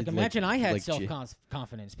These guys, like, imagine I had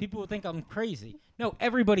self-confidence. People would think I'm crazy. No,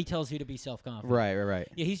 everybody tells you to be self-confident. Right.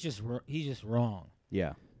 Yeah, he's just wrong.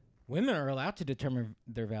 Yeah. Women are allowed to determine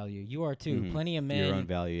their value. You are too. Mhm. Plenty of men Your own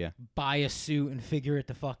value, yeah. buy a suit and figure it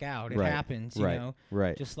the fuck out. It Right. happens, you Right. know.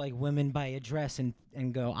 Right. Just like women buy a dress and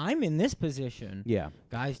go, I'm in this position. Yeah.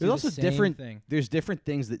 Guys There's do also the same different thing. There's different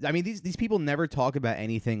things that, I mean, these people never talk about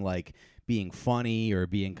anything like being funny or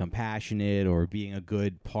being compassionate or being a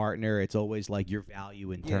good partner. It's always like your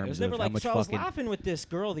value in Yeah, it terms was of never how like, much so I was fucking laughing with this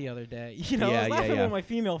girl the other day. You know, I Yeah, was laughing yeah. with my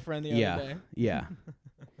female friend the other day. Yeah.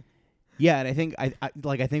 Yeah, and I think I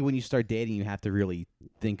think when you start dating, you have to really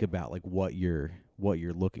think about like what you're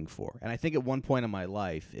looking for. And I think at one point in my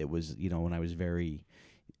life, it was, you know, when I was very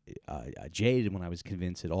jaded, when I was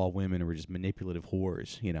convinced that all women were just manipulative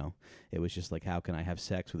whores. You know, it was just like, how can I have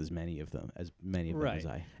sex with as many of them as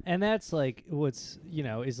I? And that's like what's, you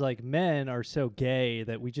know, is like men are so gay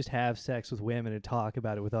that we just have sex with women and talk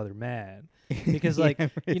about it with other men. Because like, Yeah,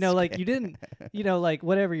 you know, it's like gay. you didn't, you know, like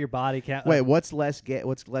whatever your body count. Wait, what's less gay?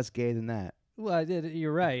 What's less gay than that? Well,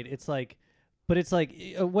 you're right. It's like, but it's like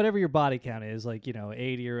whatever your body count is, like, you know,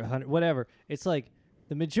 80 or 100, whatever. It's like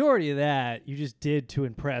the majority of that you just did to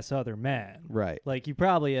impress other men. Right. Like you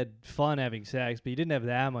probably had fun having sex, but you didn't have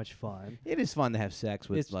that much fun. It is fun to have sex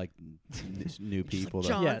with It's- like new people. though.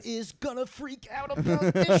 John Yes. is gonna freak out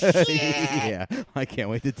about this shit. Yeah, I can't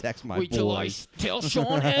wait to text my Wait till I boys. tell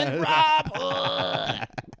Sean and Rob. I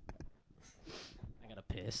gotta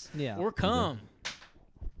piss. Yeah. Or come.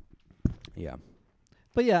 Yeah.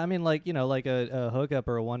 But yeah, I mean, like, you know, like a hookup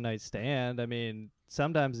or a one night stand. I mean,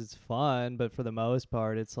 sometimes it's fun, but for the most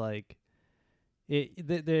part, it's like,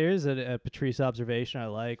 there is a Patrice observation I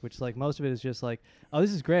like, which is like most of it is just like, oh,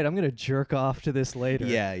 this is great. I'm gonna jerk off to this later.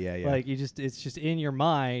 Yeah. Like it's just in your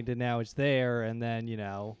mind, and now it's there, and then you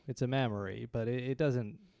know it's a memory, but it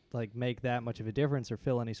doesn't like make that much of a difference or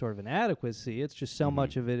fill any sort of inadequacy. It's just so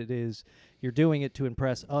much of it is you're doing it to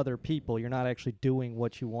impress other people. You're not actually doing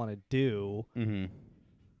what you want to do. Mm-hmm.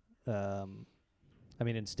 I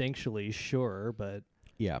mean, instinctually, sure, but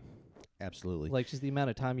Yeah. Absolutely. like just the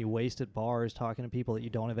amount of time you waste at bars talking to people that you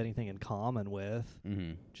don't have anything in common with,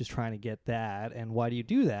 Mm-hmm. just trying to get that. And why do you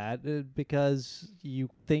do that? Because you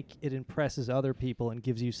think it impresses other people and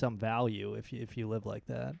gives you some value if you live like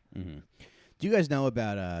that. Mm-hmm. Do you guys know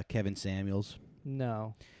about Kevin Samuels?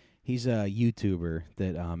 No. He's a YouTuber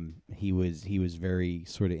that he was very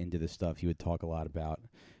sort of into this stuff. He would talk a lot about,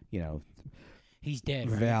 you know, He's dead.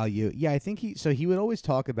 Right? value. Yeah, I think he would always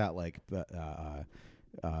talk about like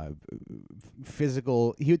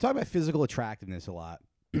physical. He would talk about physical attractiveness a lot.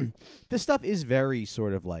 This stuff is very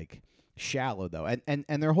sort of like shallow though, and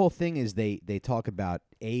their whole thing is they talk about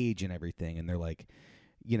age and everything, and they're like,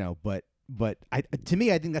 you know, but to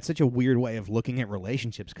me, I think that's such a weird way of looking at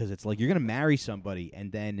relationships because it's like you're gonna marry somebody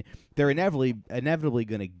and then they're inevitably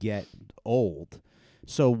gonna get old.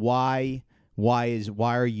 So why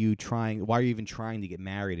are you even trying to get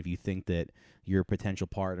married if you think that your potential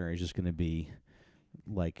partner is just gonna be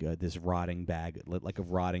like this rotting bag, like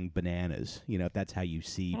of rotting bananas? You know, if that's how you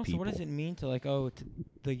see also, people. what does it mean to like,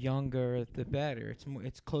 the younger the better?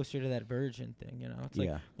 It's closer to that virgin thing, you know. It's like,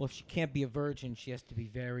 well, if she can't be a virgin, she has to be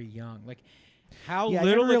very young. Like, how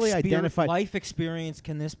little really identified life experience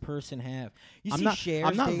can this person have? You see Cher.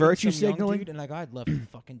 I'm not dating virtue some young signaling. dude, and like, I'd love to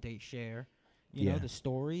fucking date Cher. You know the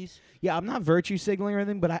stories. Yeah, I'm not virtue signaling or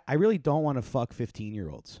anything, but I really don't want to fuck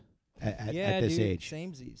 15-year-olds at this age.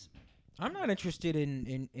 Samesies. I'm not interested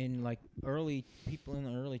in like people in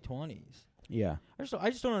the early 20s. Yeah.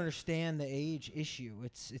 I just don't understand the age issue.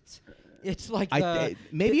 It's like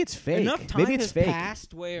maybe it's fake. Enough time maybe it's has fake.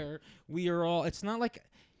 passed where we are all. It's not like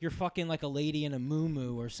you're fucking like a lady in a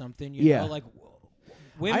muumuu or something. You know, like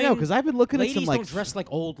women. I know because I've been looking at some ladies like don't dress like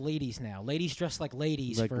old ladies now. Ladies dress like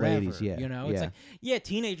ladies like forever. ladies, yeah, You know, it's like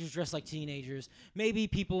teenagers dress like teenagers. Maybe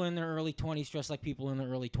people in their early 20s dress like people in their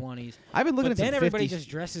early 20s. I've been looking but at then some everybody 50s. just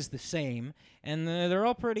dresses the same, and they're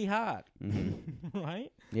all pretty hot,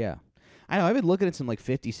 right? Yeah. I know. I've been looking at some like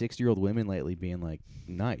 50, 60-year-old women lately, being like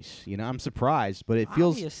nice. You know, I'm surprised, but it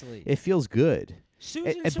feels good.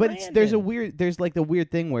 Susan but there's like the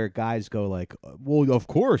weird thing where guys go like, well, of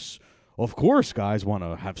course, guys want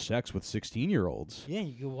to have sex with 16-year-olds. Yeah,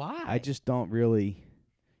 you go, why? I just don't really.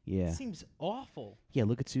 Yeah. It seems awful. Yeah,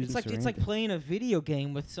 look at Susan Sarandon. It's like playing a video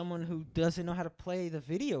game with someone who doesn't know how to play the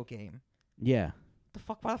video game. Yeah.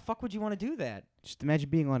 Why the fuck would you want to do that? Just imagine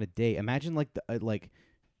being on a date. Imagine like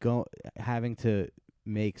having to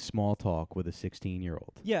make small talk with a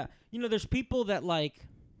 16-year-old. Yeah, there's people that like,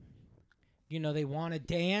 they want to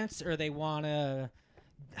dance or they want to,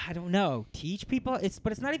 I don't know, teach people.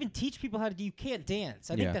 But it's not even teach people how to do. You can't dance.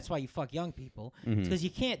 I think that's why you fuck young people. It's because you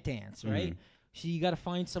can't dance, right? So you got to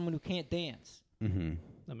find someone who can't dance.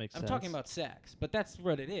 That makes sense. I'm talking about sex, but that's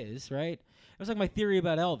what it is, right? It was like my theory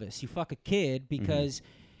about Elvis. You fuck a kid because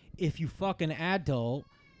if you fuck an adult,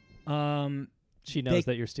 she knows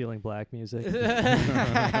that you're stealing black music.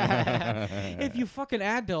 If you fuck an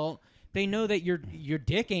adult, they know that your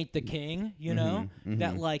dick ain't the king, you know?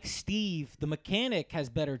 That like Steve, the mechanic, has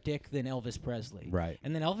better dick than Elvis Presley. Right.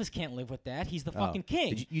 And then Elvis can't live with that. He's the fucking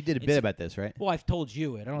king. You did a bit about this, right? Well, I've told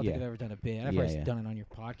you it. I don't think I've ever done a bit. I've always done it on your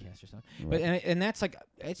podcast or something. Right. But and that's like,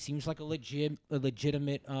 it seems like a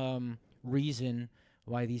legitimate reason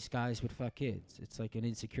why these guys would fuck kids. It's like an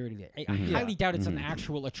insecurity there. I highly doubt it's an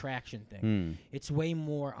actual attraction thing. It's way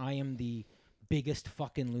more, I am the biggest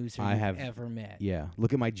fucking loser you've ever met. Yeah.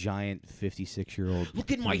 Look at my giant 56-year-old.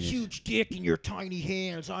 Look at my huge dick and your tiny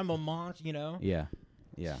hands. I'm a monster, you know? Yeah.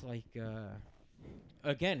 Yeah. It's like,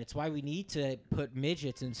 again, it's why we need to put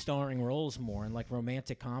midgets in starring roles more in like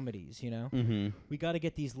romantic comedies, you know? We got to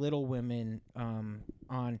get these little women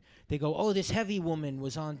on. They go, oh, this heavy woman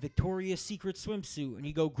was on Victoria's Secret swimsuit. And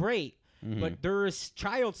you go, great. But there is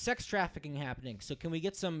child sex trafficking happening. So can we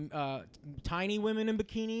get some tiny women in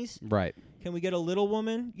bikinis? Right. Can we get a little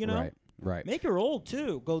woman, you know? Right. Make her old,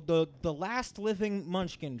 too. Go the last living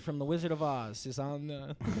munchkin from The Wizard of Oz is on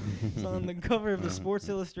the, is on the cover of the Sports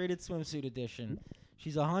Illustrated swimsuit edition.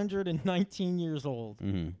 She's 119 years old.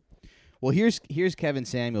 Well, here's Kevin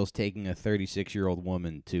Samuels taking a 36-year-old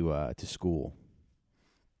woman to school.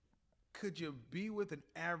 Could you be with an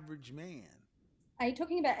average man? Are you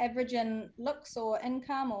talking about average in looks or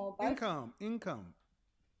income or both? Income.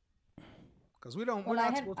 Because we're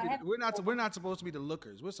not supposed to be the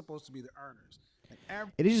lookers. We're supposed to be the earners.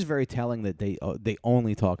 It is just very telling that they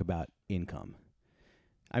only talk about income.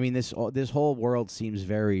 I mean, this whole world seems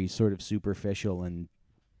very sort of superficial and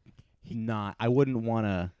not. I wouldn't want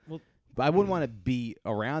to be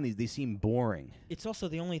around these. They seem boring. It's also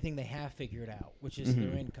the only thing they have figured out, which is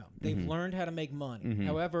their income. They've learned how to make money.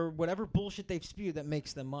 However, whatever bullshit they've spewed, that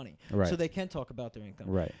makes them money. Right. So they can talk about their income.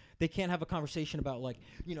 Right. They can't have a conversation about like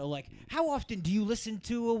how often do you listen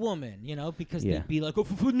to a woman? You know, because they'd be like, oh,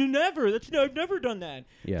 never. I've never done that.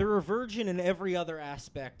 Yeah. They're a virgin in every other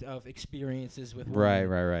aspect of experiences with women.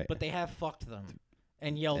 Right. But they have fucked them.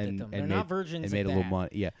 And yelled at them. And They're not virgins. And made a little money.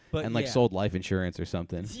 Yeah. But and sold life insurance or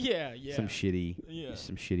something. Yeah. Some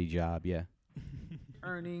shitty job. Yeah.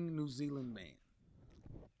 Earning New Zealand man.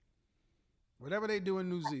 Whatever they do in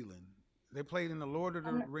New Zealand, they played in the Lord of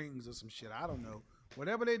the Rings or some shit. I don't know.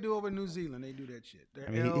 Whatever they do over in New Zealand, they do that shit.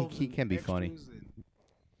 They're elves he can be funny.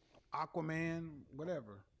 Aquaman,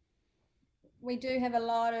 whatever. We do have a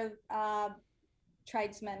lot of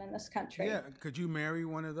tradesmen in this country. Yeah. Could you marry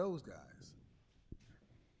one of those guys?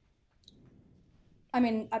 I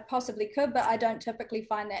mean, I possibly could, but I don't typically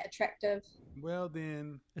find that attractive. Well,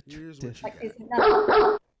 then, here's what you Like, got. there's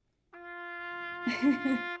nothing.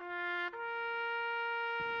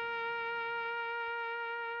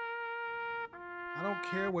 I don't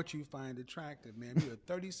care what you find attractive, man. You're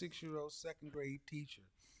a 36-year-old second grade teacher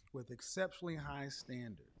with exceptionally high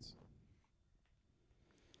standards.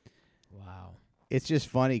 Wow. It's just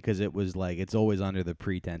funny because it was like it's always under the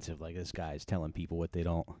pretense of like this guy's telling people what they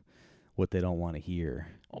don't want to hear.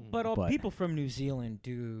 But people from New Zealand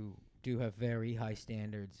do have very high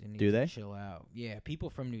standards and need Do to they? chill out. Yeah, people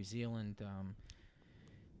from New Zealand,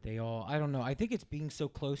 they all, I don't know. I think it's being so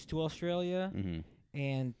close to Australia,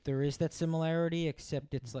 and there is that similarity.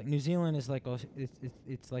 Except it's like New Zealand is like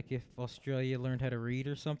it's like if Australia learned how to read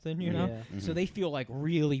or something, you know. Yeah. So they feel like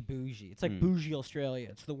really bougie. It's like bougie Australia.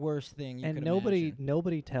 It's the worst thing you And could nobody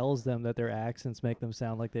imagine. tells them that their accents make them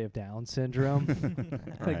sound like they have Down syndrome.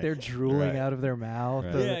 Like Right. they're drooling Right. out of their mouth.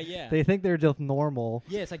 Right. or Yeah, yeah. They think they're just normal.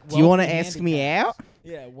 Yeah, it's like. Do you want to wealthy ask me handicaps. out?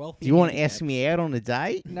 Yeah, wealthy. Do you want to ask handicaps. me out on a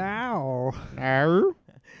date? No. No.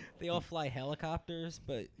 They all fly helicopters,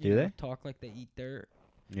 but Do you know, they? talk like they eat dirt.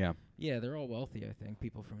 Yeah. Yeah, they're all wealthy. I think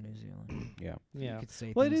people from New Zealand. Yeah. Yeah. You could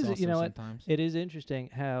say Well, it things is. also You know what? sometimes. It is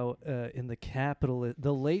interesting how in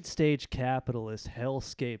the late stage capitalist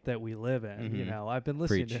hellscape that we live in. You Mhm. know, I've been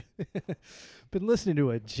listening Preach. to been listening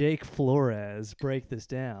to a Jake Flores break this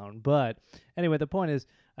down. But anyway, the point is,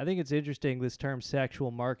 I think it's interesting this term sexual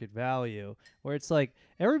market value, where it's like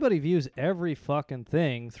everybody views every fucking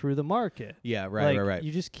thing through the market. Yeah, right, Like, right.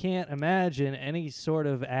 You just can't imagine any sort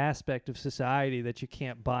of aspect of society that you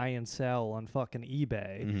can't buy and sell on fucking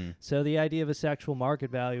eBay. Mhm. So the idea of a sexual market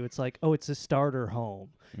value, it's like, oh, it's a starter home.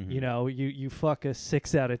 You know, you fuck a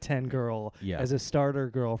 6 out of 10 girl Yeah. as a starter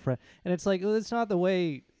girlfriend. And it's like, well, it's not the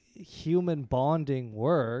way human bonding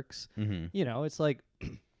works. You know, it's like,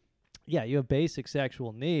 yeah, you have basic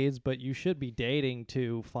sexual needs, but you should be dating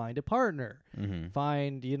to find a partner.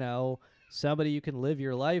 Find, you know, somebody you can live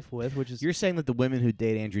your life with, which is... You're saying that the women who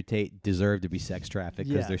date Andrew Tate deserve to be sex trafficked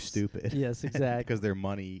because they're Yes. stupid. Yes, exactly. Because they're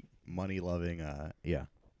money loving. Yeah.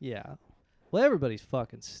 Yeah. Well, everybody's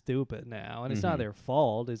fucking stupid now, and it's not their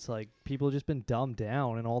fault. It's like people have just been dumbed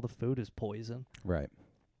down, and all the food is poison. Right.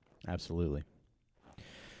 Absolutely.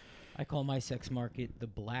 I call my sex market the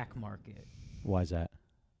black market. Why is that?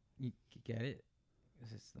 You get it?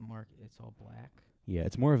 'Cause it's the market. It's all black. Yeah,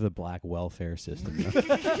 it's more of the black welfare system.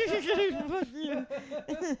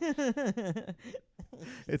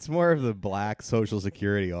 It's more of the black Social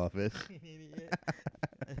Security office.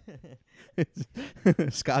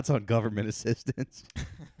 Scott's on government assistance.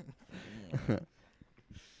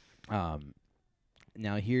 Now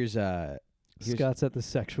here's Scott's at the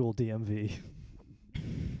sexual DMV.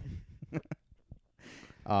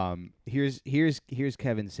 Here's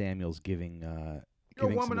Kevin Samuels giving You're a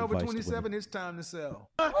giving woman some over advice to 27, women. it's time to sell.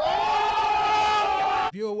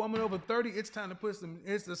 If you're a woman over 30, it's time to put some.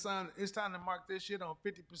 It's time to mark this shit on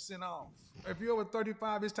 50% off. If you're over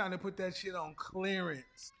 35, it's time to put that shit on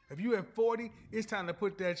clearance. If you at 40, it's time to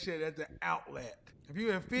put that shit at the outlet. If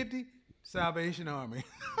you at 50, Salvation Army.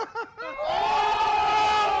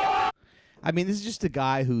 I mean, this is just a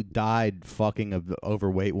guy who died fucking an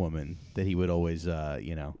overweight woman that he would always,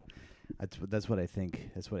 you know. That's what I think.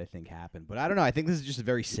 That's what I think happened. But I don't know. I think this is just a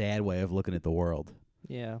very sad way of looking at the world.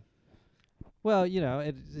 Yeah. Well, you know,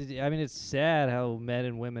 I mean, it's sad how men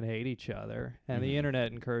and women hate each other, and the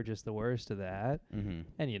internet encourages the worst of that.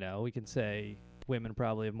 And, you know, we can say women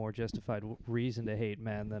probably have more justified reason to hate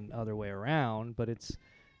men than other way around, but it's,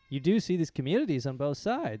 you do see these communities on both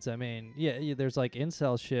sides. I mean, yeah, there's like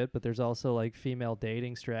incel shit, but there's also like female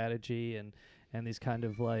dating strategy and these kind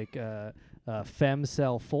of like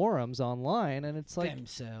femcel forums online, and it's like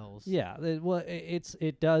Femcells. yeah,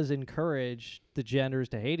 it does encourage the genders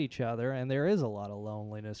to hate each other, and there is a lot of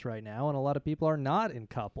loneliness right now, and a lot of people are not in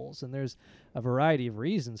couples, and there's a variety of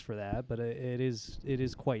reasons for that, but it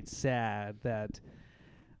is quite sad that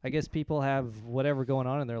I guess people have whatever going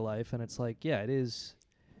on in their life, and it's like, yeah, it is.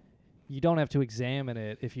 You don't have to examine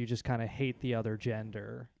it if you just kind of hate the other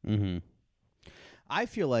gender. I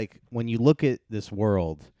feel like when you look at this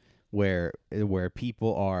world where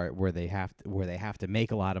people are where they have to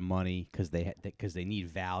make a lot of money because they need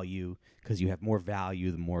value, because you have more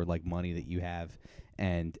value the more like money that you have,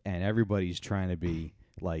 and everybody's trying to be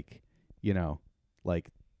like, you know, like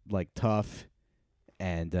tough,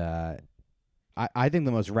 and I think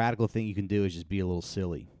the most radical thing you can do is just be a little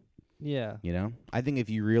silly. Yeah. You know, I think if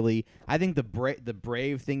you really, I think the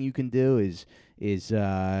brave thing you can do is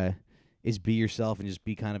is be yourself and just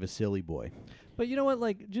be kind of a silly boy. But you know what,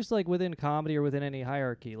 like, just like within comedy or within any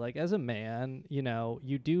hierarchy, like as a man, you know,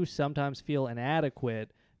 you do sometimes feel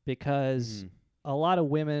inadequate because a lot of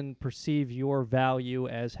women perceive your value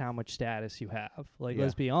as how much status you have. Like,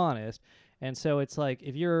 let's be honest. And so it's like,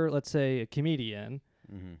 if you're, let's say, a comedian,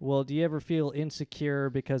 well, do you ever feel insecure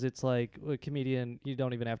because it's like a comedian, you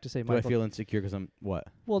don't even have to say Michael. Do I feel insecure because I'm what?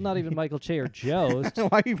 Well, not even Michael Che or Jost. Why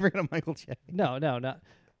are you bringing up Michael Che? No, not.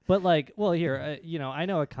 But like, well, here, you know, I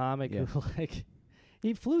know a comic who like,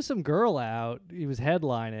 he flew some girl out. He was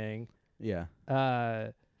headlining. Yeah.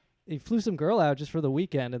 He flew some girl out just for the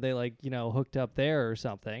weekend, and they like, you know, hooked up there or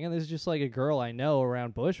something. And there's just like a girl I know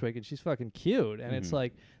around Bushwick, and she's fucking cute. And it's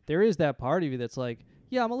like, there is that part of you that's like,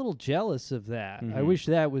 yeah, I'm a little jealous of that. I wish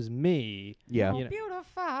that was me. Yeah. You know?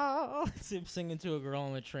 Beautiful. It's him singing to a girl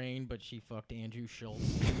on the train, but she fucked Andrew Schultz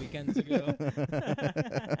 2 weekends ago.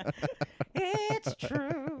 It's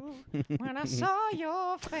true when I saw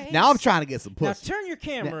your face. Now I'm trying to get some pussy. Now turn your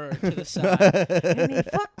camera to the side. And he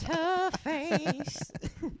fucked her face.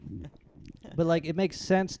 But like, it makes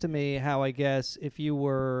sense to me how, I guess, if you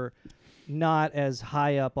were not as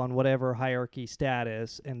high up on whatever hierarchy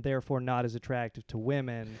status and therefore not as attractive to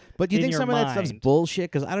women. But do you think some of that stuff's mind.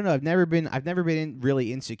 bullshit? Because I don't know. I've never been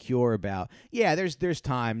really insecure about. Yeah, there's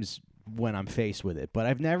times when I'm faced with it, but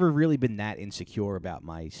I've never really been that insecure about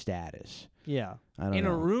my status. Yeah. I don't In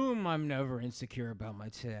know. a room, I'm never insecure about my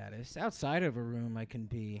status. Outside of a room, I can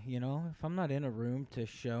be, you know, if I'm not in a room to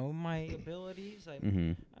show my abilities,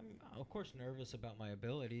 I'm of course nervous about my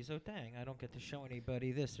abilities. Oh, dang, I don't get to show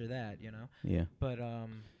anybody this or that, you know? Yeah. But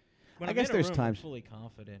when I I'm guess in a there's room, times. I'm fully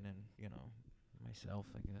confident in, you know, myself,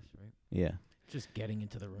 I guess, right? Yeah. Just getting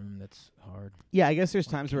into the room, that's hard. Yeah, I guess there's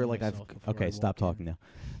Wanna times kill where like I've myself before I okay, stop walk talking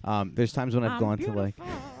now. There's times when I've gone to like. Go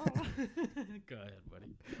ahead,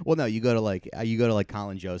 buddy. Well, no, you go to like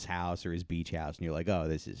Colin Joe's house or his beach house, and you're like, oh,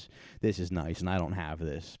 this is nice, and I don't have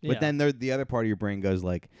this. Yeah. But then the other part of your brain goes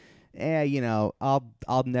like, you know,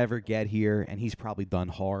 I'll never get here, and he's probably done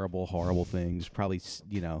horrible things. Probably,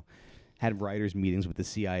 you know, had writers' meetings with the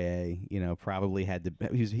CIA. You know, probably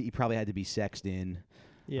he probably had to be sexed in.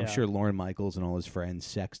 Yeah. I'm sure Lorne Michaels and all his friends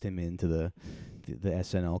sexed him into the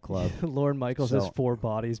SNL club. Lorne Michaels has 4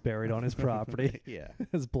 bodies buried on his property. Yeah.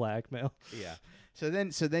 As blackmail. Yeah. So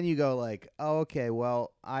then you go like, oh, okay,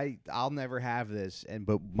 well, I'll never have this,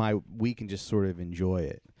 but we can just sort of enjoy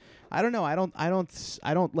it. I don't know. I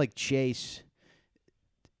don't like chase.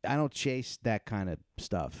 I don't chase that kind of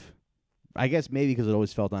stuff. I guess maybe because it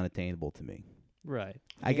always felt unattainable to me. Right.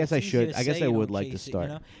 I guess I should. I guess I would like to start.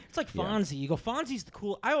 You know? It's like Fonzie. You go, Fonzie's the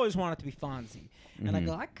cool. I always wanted to be Fonzie, and I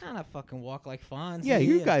go, I kind of fucking walk like Fonzie. Yeah,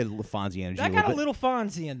 you got Fonzie energy. I got a little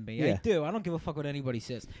Fonzie in me. Yeah. I do. I don't give a fuck what anybody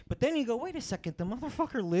says. But then you go, wait a second. The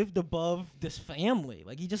motherfucker lived above this family.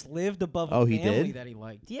 Like he just lived above a he family did? that he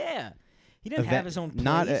liked. Yeah, he didn't have his own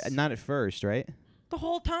place. Not at first, right? The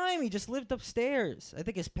whole time he just lived upstairs. I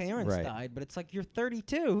think his parents Right. died, but it's like you're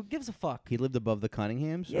 32. Who gives a fuck? He lived above the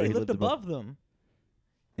Cunninghams. Yeah, or he lived above them.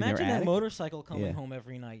 in their Imagine that attic? motorcycle coming Yeah. home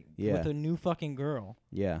every night Yeah. with a new fucking girl.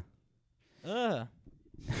 Yeah. Ugh.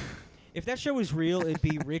 If that show was real, it'd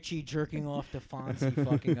be Richie jerking off to Fonzie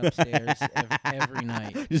fucking upstairs every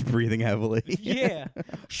night. Just breathing heavily. Yeah.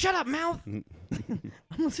 Shut up, mouth. I'm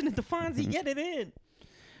listening to Fonzie. Get it in.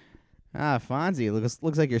 Fonzie,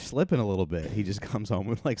 looks like you're slipping a little bit. He just comes home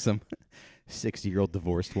with like some 60-year-old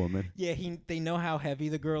divorced woman. Yeah, they know how heavy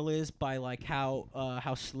the girl is by like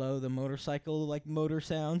how slow the motorcycle like motor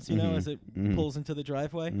sounds, you know, as it pulls into the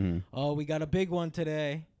driveway. Oh, we got a big one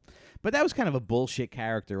today. But that was kind of a bullshit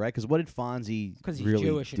character, right? Because what did Fonzie Because he's really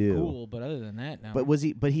Jewish do? and cool, but other than that, no.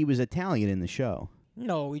 But he was Italian in the show.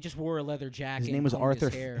 No, he just wore a leather jacket. His name was and combed Arthur.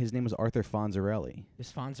 His, hair. His name was Arthur Fonzarelli.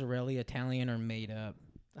 Is Fonzarelli Italian or made up?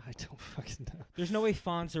 I don't fucking know. There's no way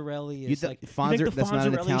Fonzarelli is like. Fonzer- you think the that's not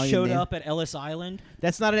an Fonzarelli Italian showed name? up at Ellis Island?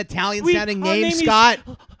 That's not an Italian-sounding Our name, is, Scott.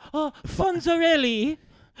 Fonzarelli.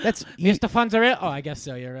 That's Mr. Fonzarelli. Oh, I guess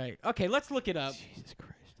so. You're right. Okay, let's look it up. Jesus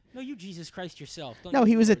Christ. No, you Jesus Christ yourself. Don't No, use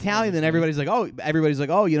he was the word Italian. Then Jesus. everybody's like,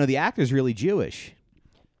 oh, you know, the actor's really Jewish.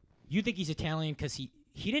 You think he's Italian because he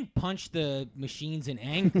didn't punch the machines in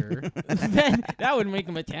anger. that would make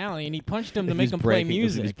him Italian. He punched them to make him play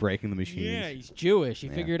music. He was breaking the machines. Yeah, he's Jewish. He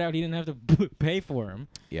figured out he didn't have to pay for him.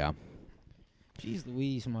 Yeah. Jeez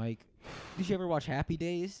Louise, Mike. Did you ever watch Happy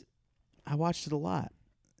Days? I watched it a lot.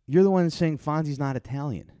 You're the one saying Fonzie's not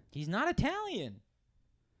Italian. He's not Italian.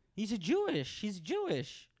 He's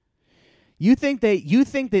Jewish. You think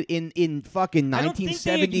that in fucking I don't think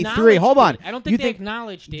they 1973? Hold on. acknowledged it. I don't You think they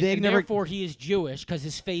acknowledged it, they and never- therefore he is Jewish because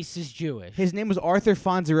his face is Jewish. His name was Arthur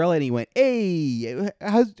Fonzarelli, and he went, "Hey,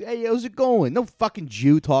 how's it going?" No fucking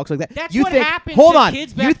Jew talks like that. That's you what think, happened hold to on.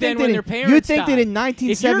 kids You back think then that when in- their parents You think died. that in If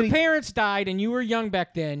 1970, your parents died and you were young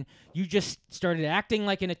back then, you just started acting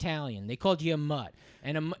like an Italian. They called you a mutt.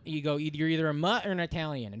 And you go, you're either a mutt or an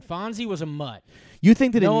Italian. And Fonzie was a mutt. you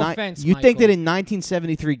think that No in offense, you think that Michael. in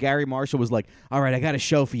 1973, Gary Marshall was like, "All right, I got a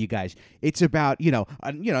show for you guys. It's about an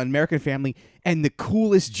American family and the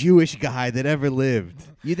coolest Jewish guy that ever lived."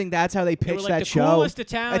 You think that's how they They were pitched like that the show? coolest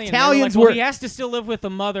Italian. They Italians were, like, well, were. he has to still live with a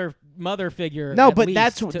mother figure. No, at but least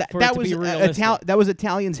that's to, that, for that it to was be realistic. that was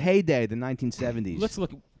Italians' heyday, the 1970s. Let's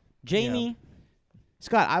look. Jamie,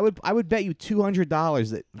 Scott, I would bet you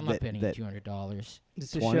 $200 that I'm not that, betting that $200.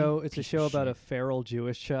 It's a 20? show. It's a Piece show of about a shit. feral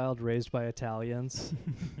Jewish child raised by Italians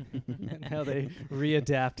and how they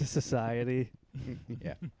readapt to society.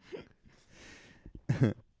 yeah.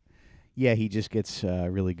 Yeah, he just gets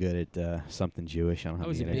really good at something Jewish. I don't I have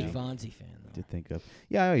was a the big energy Fonzie fan, though. to think of.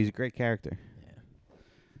 Yeah, he's a great character,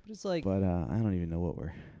 But it's like, but I don't even know what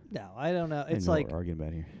we're. no, I don't know. I don't It's know what like we're arguing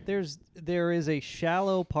about here. there is a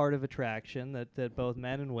shallow part of attraction that both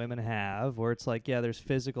men and women have, where it's like, yeah, there's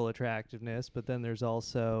physical attractiveness, but then there's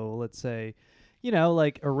also, let's say,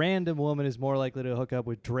 like a random woman is more likely to hook up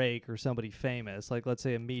with Drake or somebody famous, like let's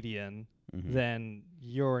say a median, Mhm. than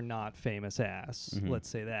you're not famous ass. Mhm. Let's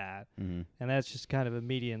say that. Mhm. And that's just kind of a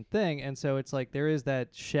median thing. And so it's like there is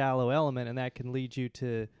that shallow element, and that can lead you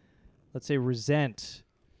to, let's say, resent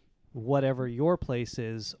whatever your place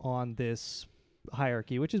is on this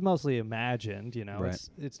hierarchy, which is mostly imagined, Right.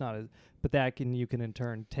 it's not as, but you can in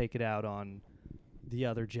turn take it out on the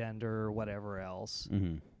other gender or whatever else.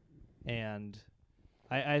 Mhm. And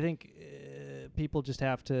I think people just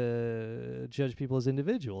have to judge people as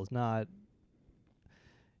individuals, not,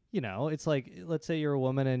 it's like, let's say you're a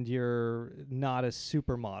woman and you're not a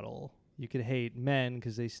supermodel. You could hate men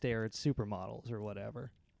because they stare at supermodels or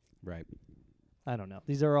whatever. Right. I don't know.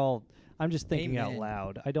 These are all. I'm just thinking out Amen.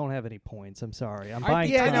 loud. I don't have any points. I'm sorry. I'm I buying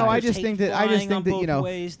think Yeah, time. no, I there's just hate think that- flying on you know, both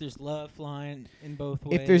ways. There's love flying in both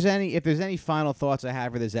ways. If there's any final thoughts I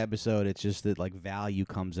have for this episode, it's just that like value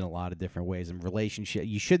comes in a lot of different ways, and relationship.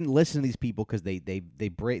 You shouldn't listen to these people because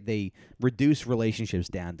they reduce relationships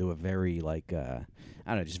down to a very like I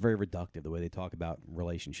don't know, just very reductive the way they talk about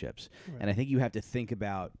relationships. Right. And I think you have to think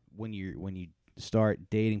about when you start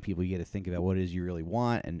dating people, you got to think about what it is you really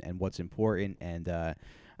want and what's important. And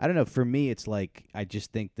I don't know. For me, it's like I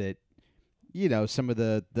just think that some of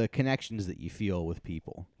the connections that you feel with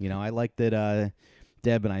people. I like that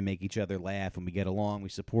Deb and I make each other laugh and we get along. We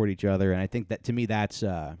support each other, and I think that to me that's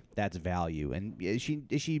value. And is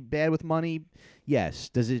she bad with money? Yes.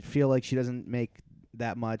 Does it feel like she doesn't make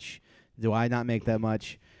that much? Do I not make that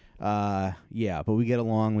much? Yeah, but we get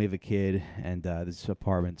along. We have a kid, and this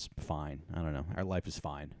apartment's fine. I don't know. Our life is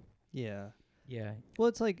fine. Yeah. yeah, Well,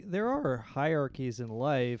 it's like there are hierarchies in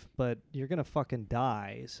life, but you're gonna fucking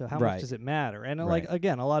die. So how Right. much does it matter? And Right. like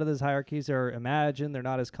again, a lot of those hierarchies are imagined. They're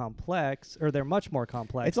not as complex, or they're much more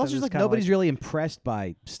complex. It's also than just like kinda nobody's really impressed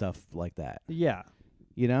by stuff like that. Yeah.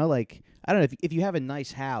 Like I don't know if you have a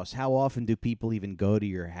nice house, how often do people even go to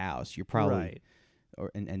your house? You're probably Right.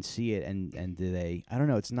 and see it and do they? I don't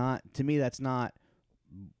know. It's not to me. That's not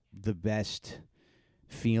the best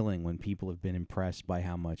feeling when people have been impressed by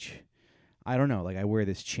how much. I don't know. Like I wear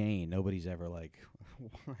this chain. Nobody's ever like,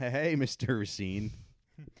 hey, Mr. Racine.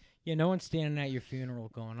 yeah. No one's standing at your funeral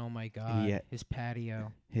going, "Oh my God, Yeah. his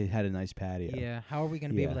patio." He had a nice patio. Yeah. How are we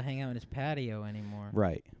gonna be able Yeah. to hang out in his patio anymore?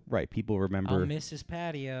 Right. People remember. I'll miss his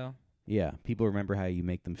patio. Yeah. People remember how you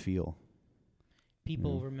make them feel.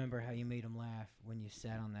 People Mm. remember how you made them laugh when you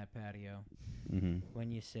sat on that patio. Mm-hmm.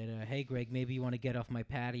 When you said, "Hey, Greg, maybe you want to get off my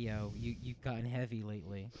patio. You've gotten heavy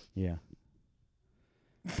lately." Yeah.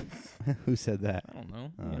 Who said that? I don't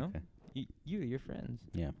know. Oh, you know, okay. your friends.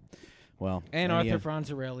 Yeah. Well. And any, Arthur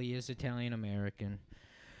Fonzarelli is Italian American.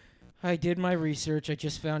 I did my research. I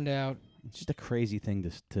just found out. It's just a crazy thing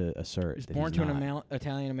to assert. He was that born he's to an not.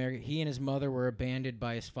 Italian American. He and his mother were abandoned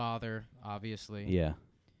by his father, obviously. Yeah.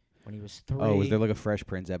 When he was 3. Oh, was there like a Fresh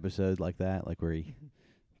Prince episode like that, like where he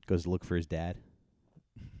goes to look for his dad?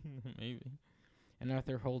 Maybe. And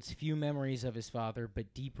Arthur holds few memories of his father,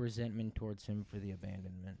 but deep resentment towards him for the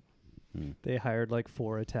abandonment. They hired like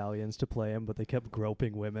 4 Italians to play him, but they kept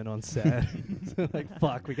groping women on set. So like,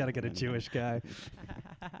 fuck, we gotta get a Jewish guy.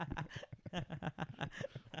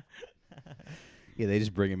 Yeah, they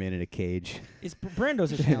just bring him in a cage. Is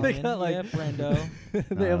Brando's They Italian? got, like- Yeah, Brando. They I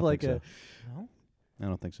have don't like think a. so. No? I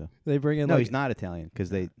don't think so. They bring in No, like. he's not Italian because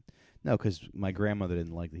they No, because my grandmother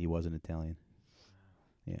didn't like that he wasn't Italian.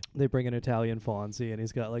 Yeah. They bring an Italian Fonzie, and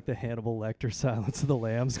he's got like the Hannibal Lecter Silence of the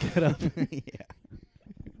Lambs get up. Yeah.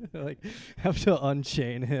 Like, have to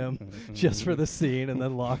unchain him just for the scene and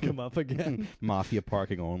then lock him up again. Mafia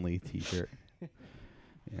parking only T-shirt.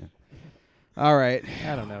 Yeah. All right.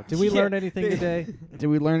 I don't know. Did we learn anything today? Did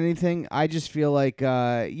we learn anything? I just feel like,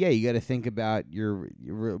 yeah, you got to think about your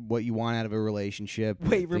what you want out of a relationship. Wait,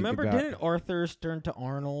 Think remember, about- didn't Arthur's turn to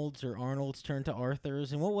Arnold's or Arnold's turn to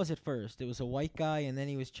Arthur's? And what was it first? It was a white guy and then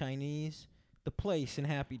he was Chinese? The place in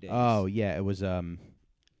Happy Days. Oh, yeah, it was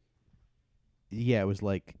yeah, it was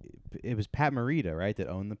like it was Pat Morita, right, that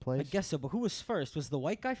owned the place? I guess so, but who was first? Was the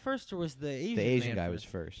white guy first or was the Asian The Asian man guy first? was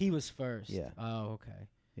first. He was first. Yeah. Oh, okay.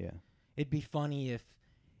 Yeah. It'd be funny if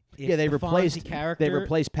Yeah, they the replaced Fonzie character. they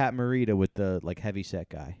replaced Pat Morita with the like heavy set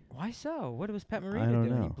guy. Why so? What was Pat Morita don't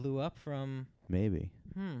doing? know. He blew up from. Maybe.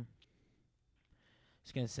 I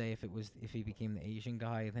was gonna say if he became the Asian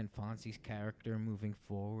guy, then Fonzie's character moving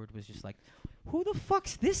forward was just like, who the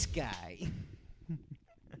fuck's this guy?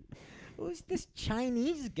 Who's this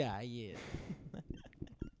Chinese guy?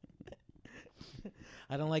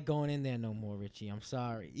 I don't like going in there no more, Richie. I'm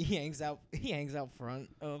sorry. He hangs out front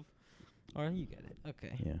of. Or you get it.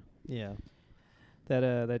 Okay. Yeah. Yeah.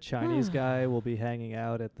 That Chinese guy will be hanging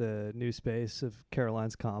out at the new space of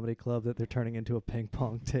Caroline's Comedy Club that they're turning into a ping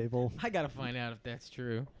pong table. I gotta find out if that's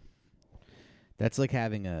true. That's like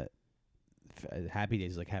having Happy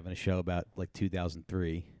Days is like having a show about like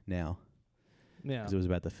 2003 now. Yeah. 'Cause it was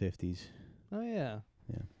about the 50s. Oh yeah.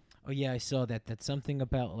 Yeah. Oh yeah, I saw that. That's something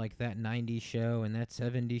about like that '90s show and that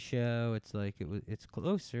 '70s show. It's like it's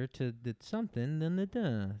closer to the something than the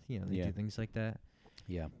they do things like that.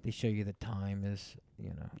 Yeah. They show you the time is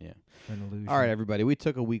Yeah. an illusion. All right, everybody. We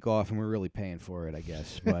took a week off and we're really paying for it, I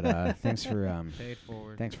guess. But thanks for Paid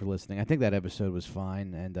forward. thanks for listening. I think that episode was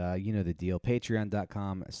fine, and you know the deal.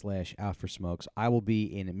 Patreon.com/outforsmokes. I will be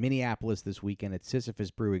in Minneapolis this weekend at Sisyphus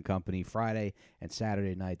Brewing Company Friday and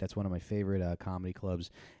Saturday night. That's one of my favorite comedy clubs.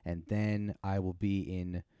 And then I will be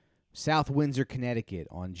in South Windsor, Connecticut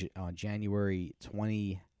on January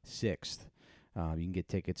 26th. You can get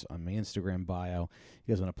tickets on my Instagram bio.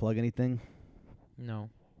 You guys want to plug anything? No.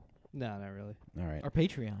 No, not really. All right. Our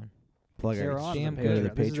Patreon. Plug They're our on damn the good. Patreon. Go to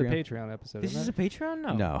the This is a Patreon. Patreon episode. This isn't is a it? Patreon?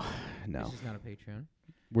 No. No. This is not a Patreon.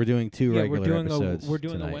 We're doing two Yeah, regular episodes we're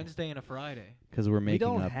doing tonight a Wednesday and a Friday. because we're We making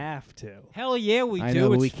don't up. have to. Hell yeah, we I do. know,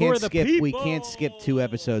 but It's we can't for the skip. We people. can't skip 2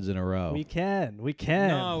 episodes in a row. We can. We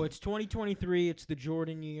can. No, it's 2023. It's the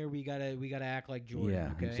Jordan year. We gotta act like Jordan.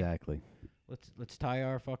 Yeah, okay? exactly. Let's tie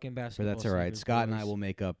our fucking But basketball. that's all right. suiters, Scott and I boys. will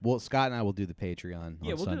make up. Well, Scott and I will do the Patreon Yeah, on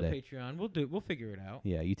we'll Sunday. do a Patreon. We'll figure it out.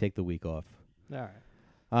 Yeah, you take the week off. All right.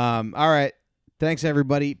 All right. Thanks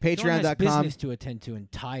everybody. Sean has Patreon.com. business to attend to in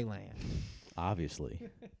Thailand. Obviously.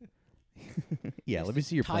 Yeah, let me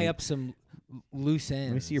see your tie plane. up some loose ends.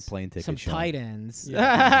 Let me see your plane ticket. Some Sean. tight ends.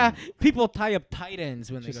 Yeah. People tie up tight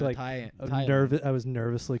ends when Just they go like to Thailand. I was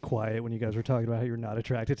nervously quiet when you guys were talking about how you're not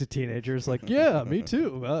attracted to teenagers. Like, yeah, me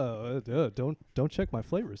too. Don't check my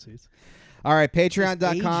flight receipts. All right, Just agers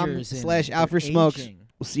patreon.com/outforsmokes. aging.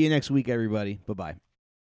 We'll see you next week, everybody. Bye-bye.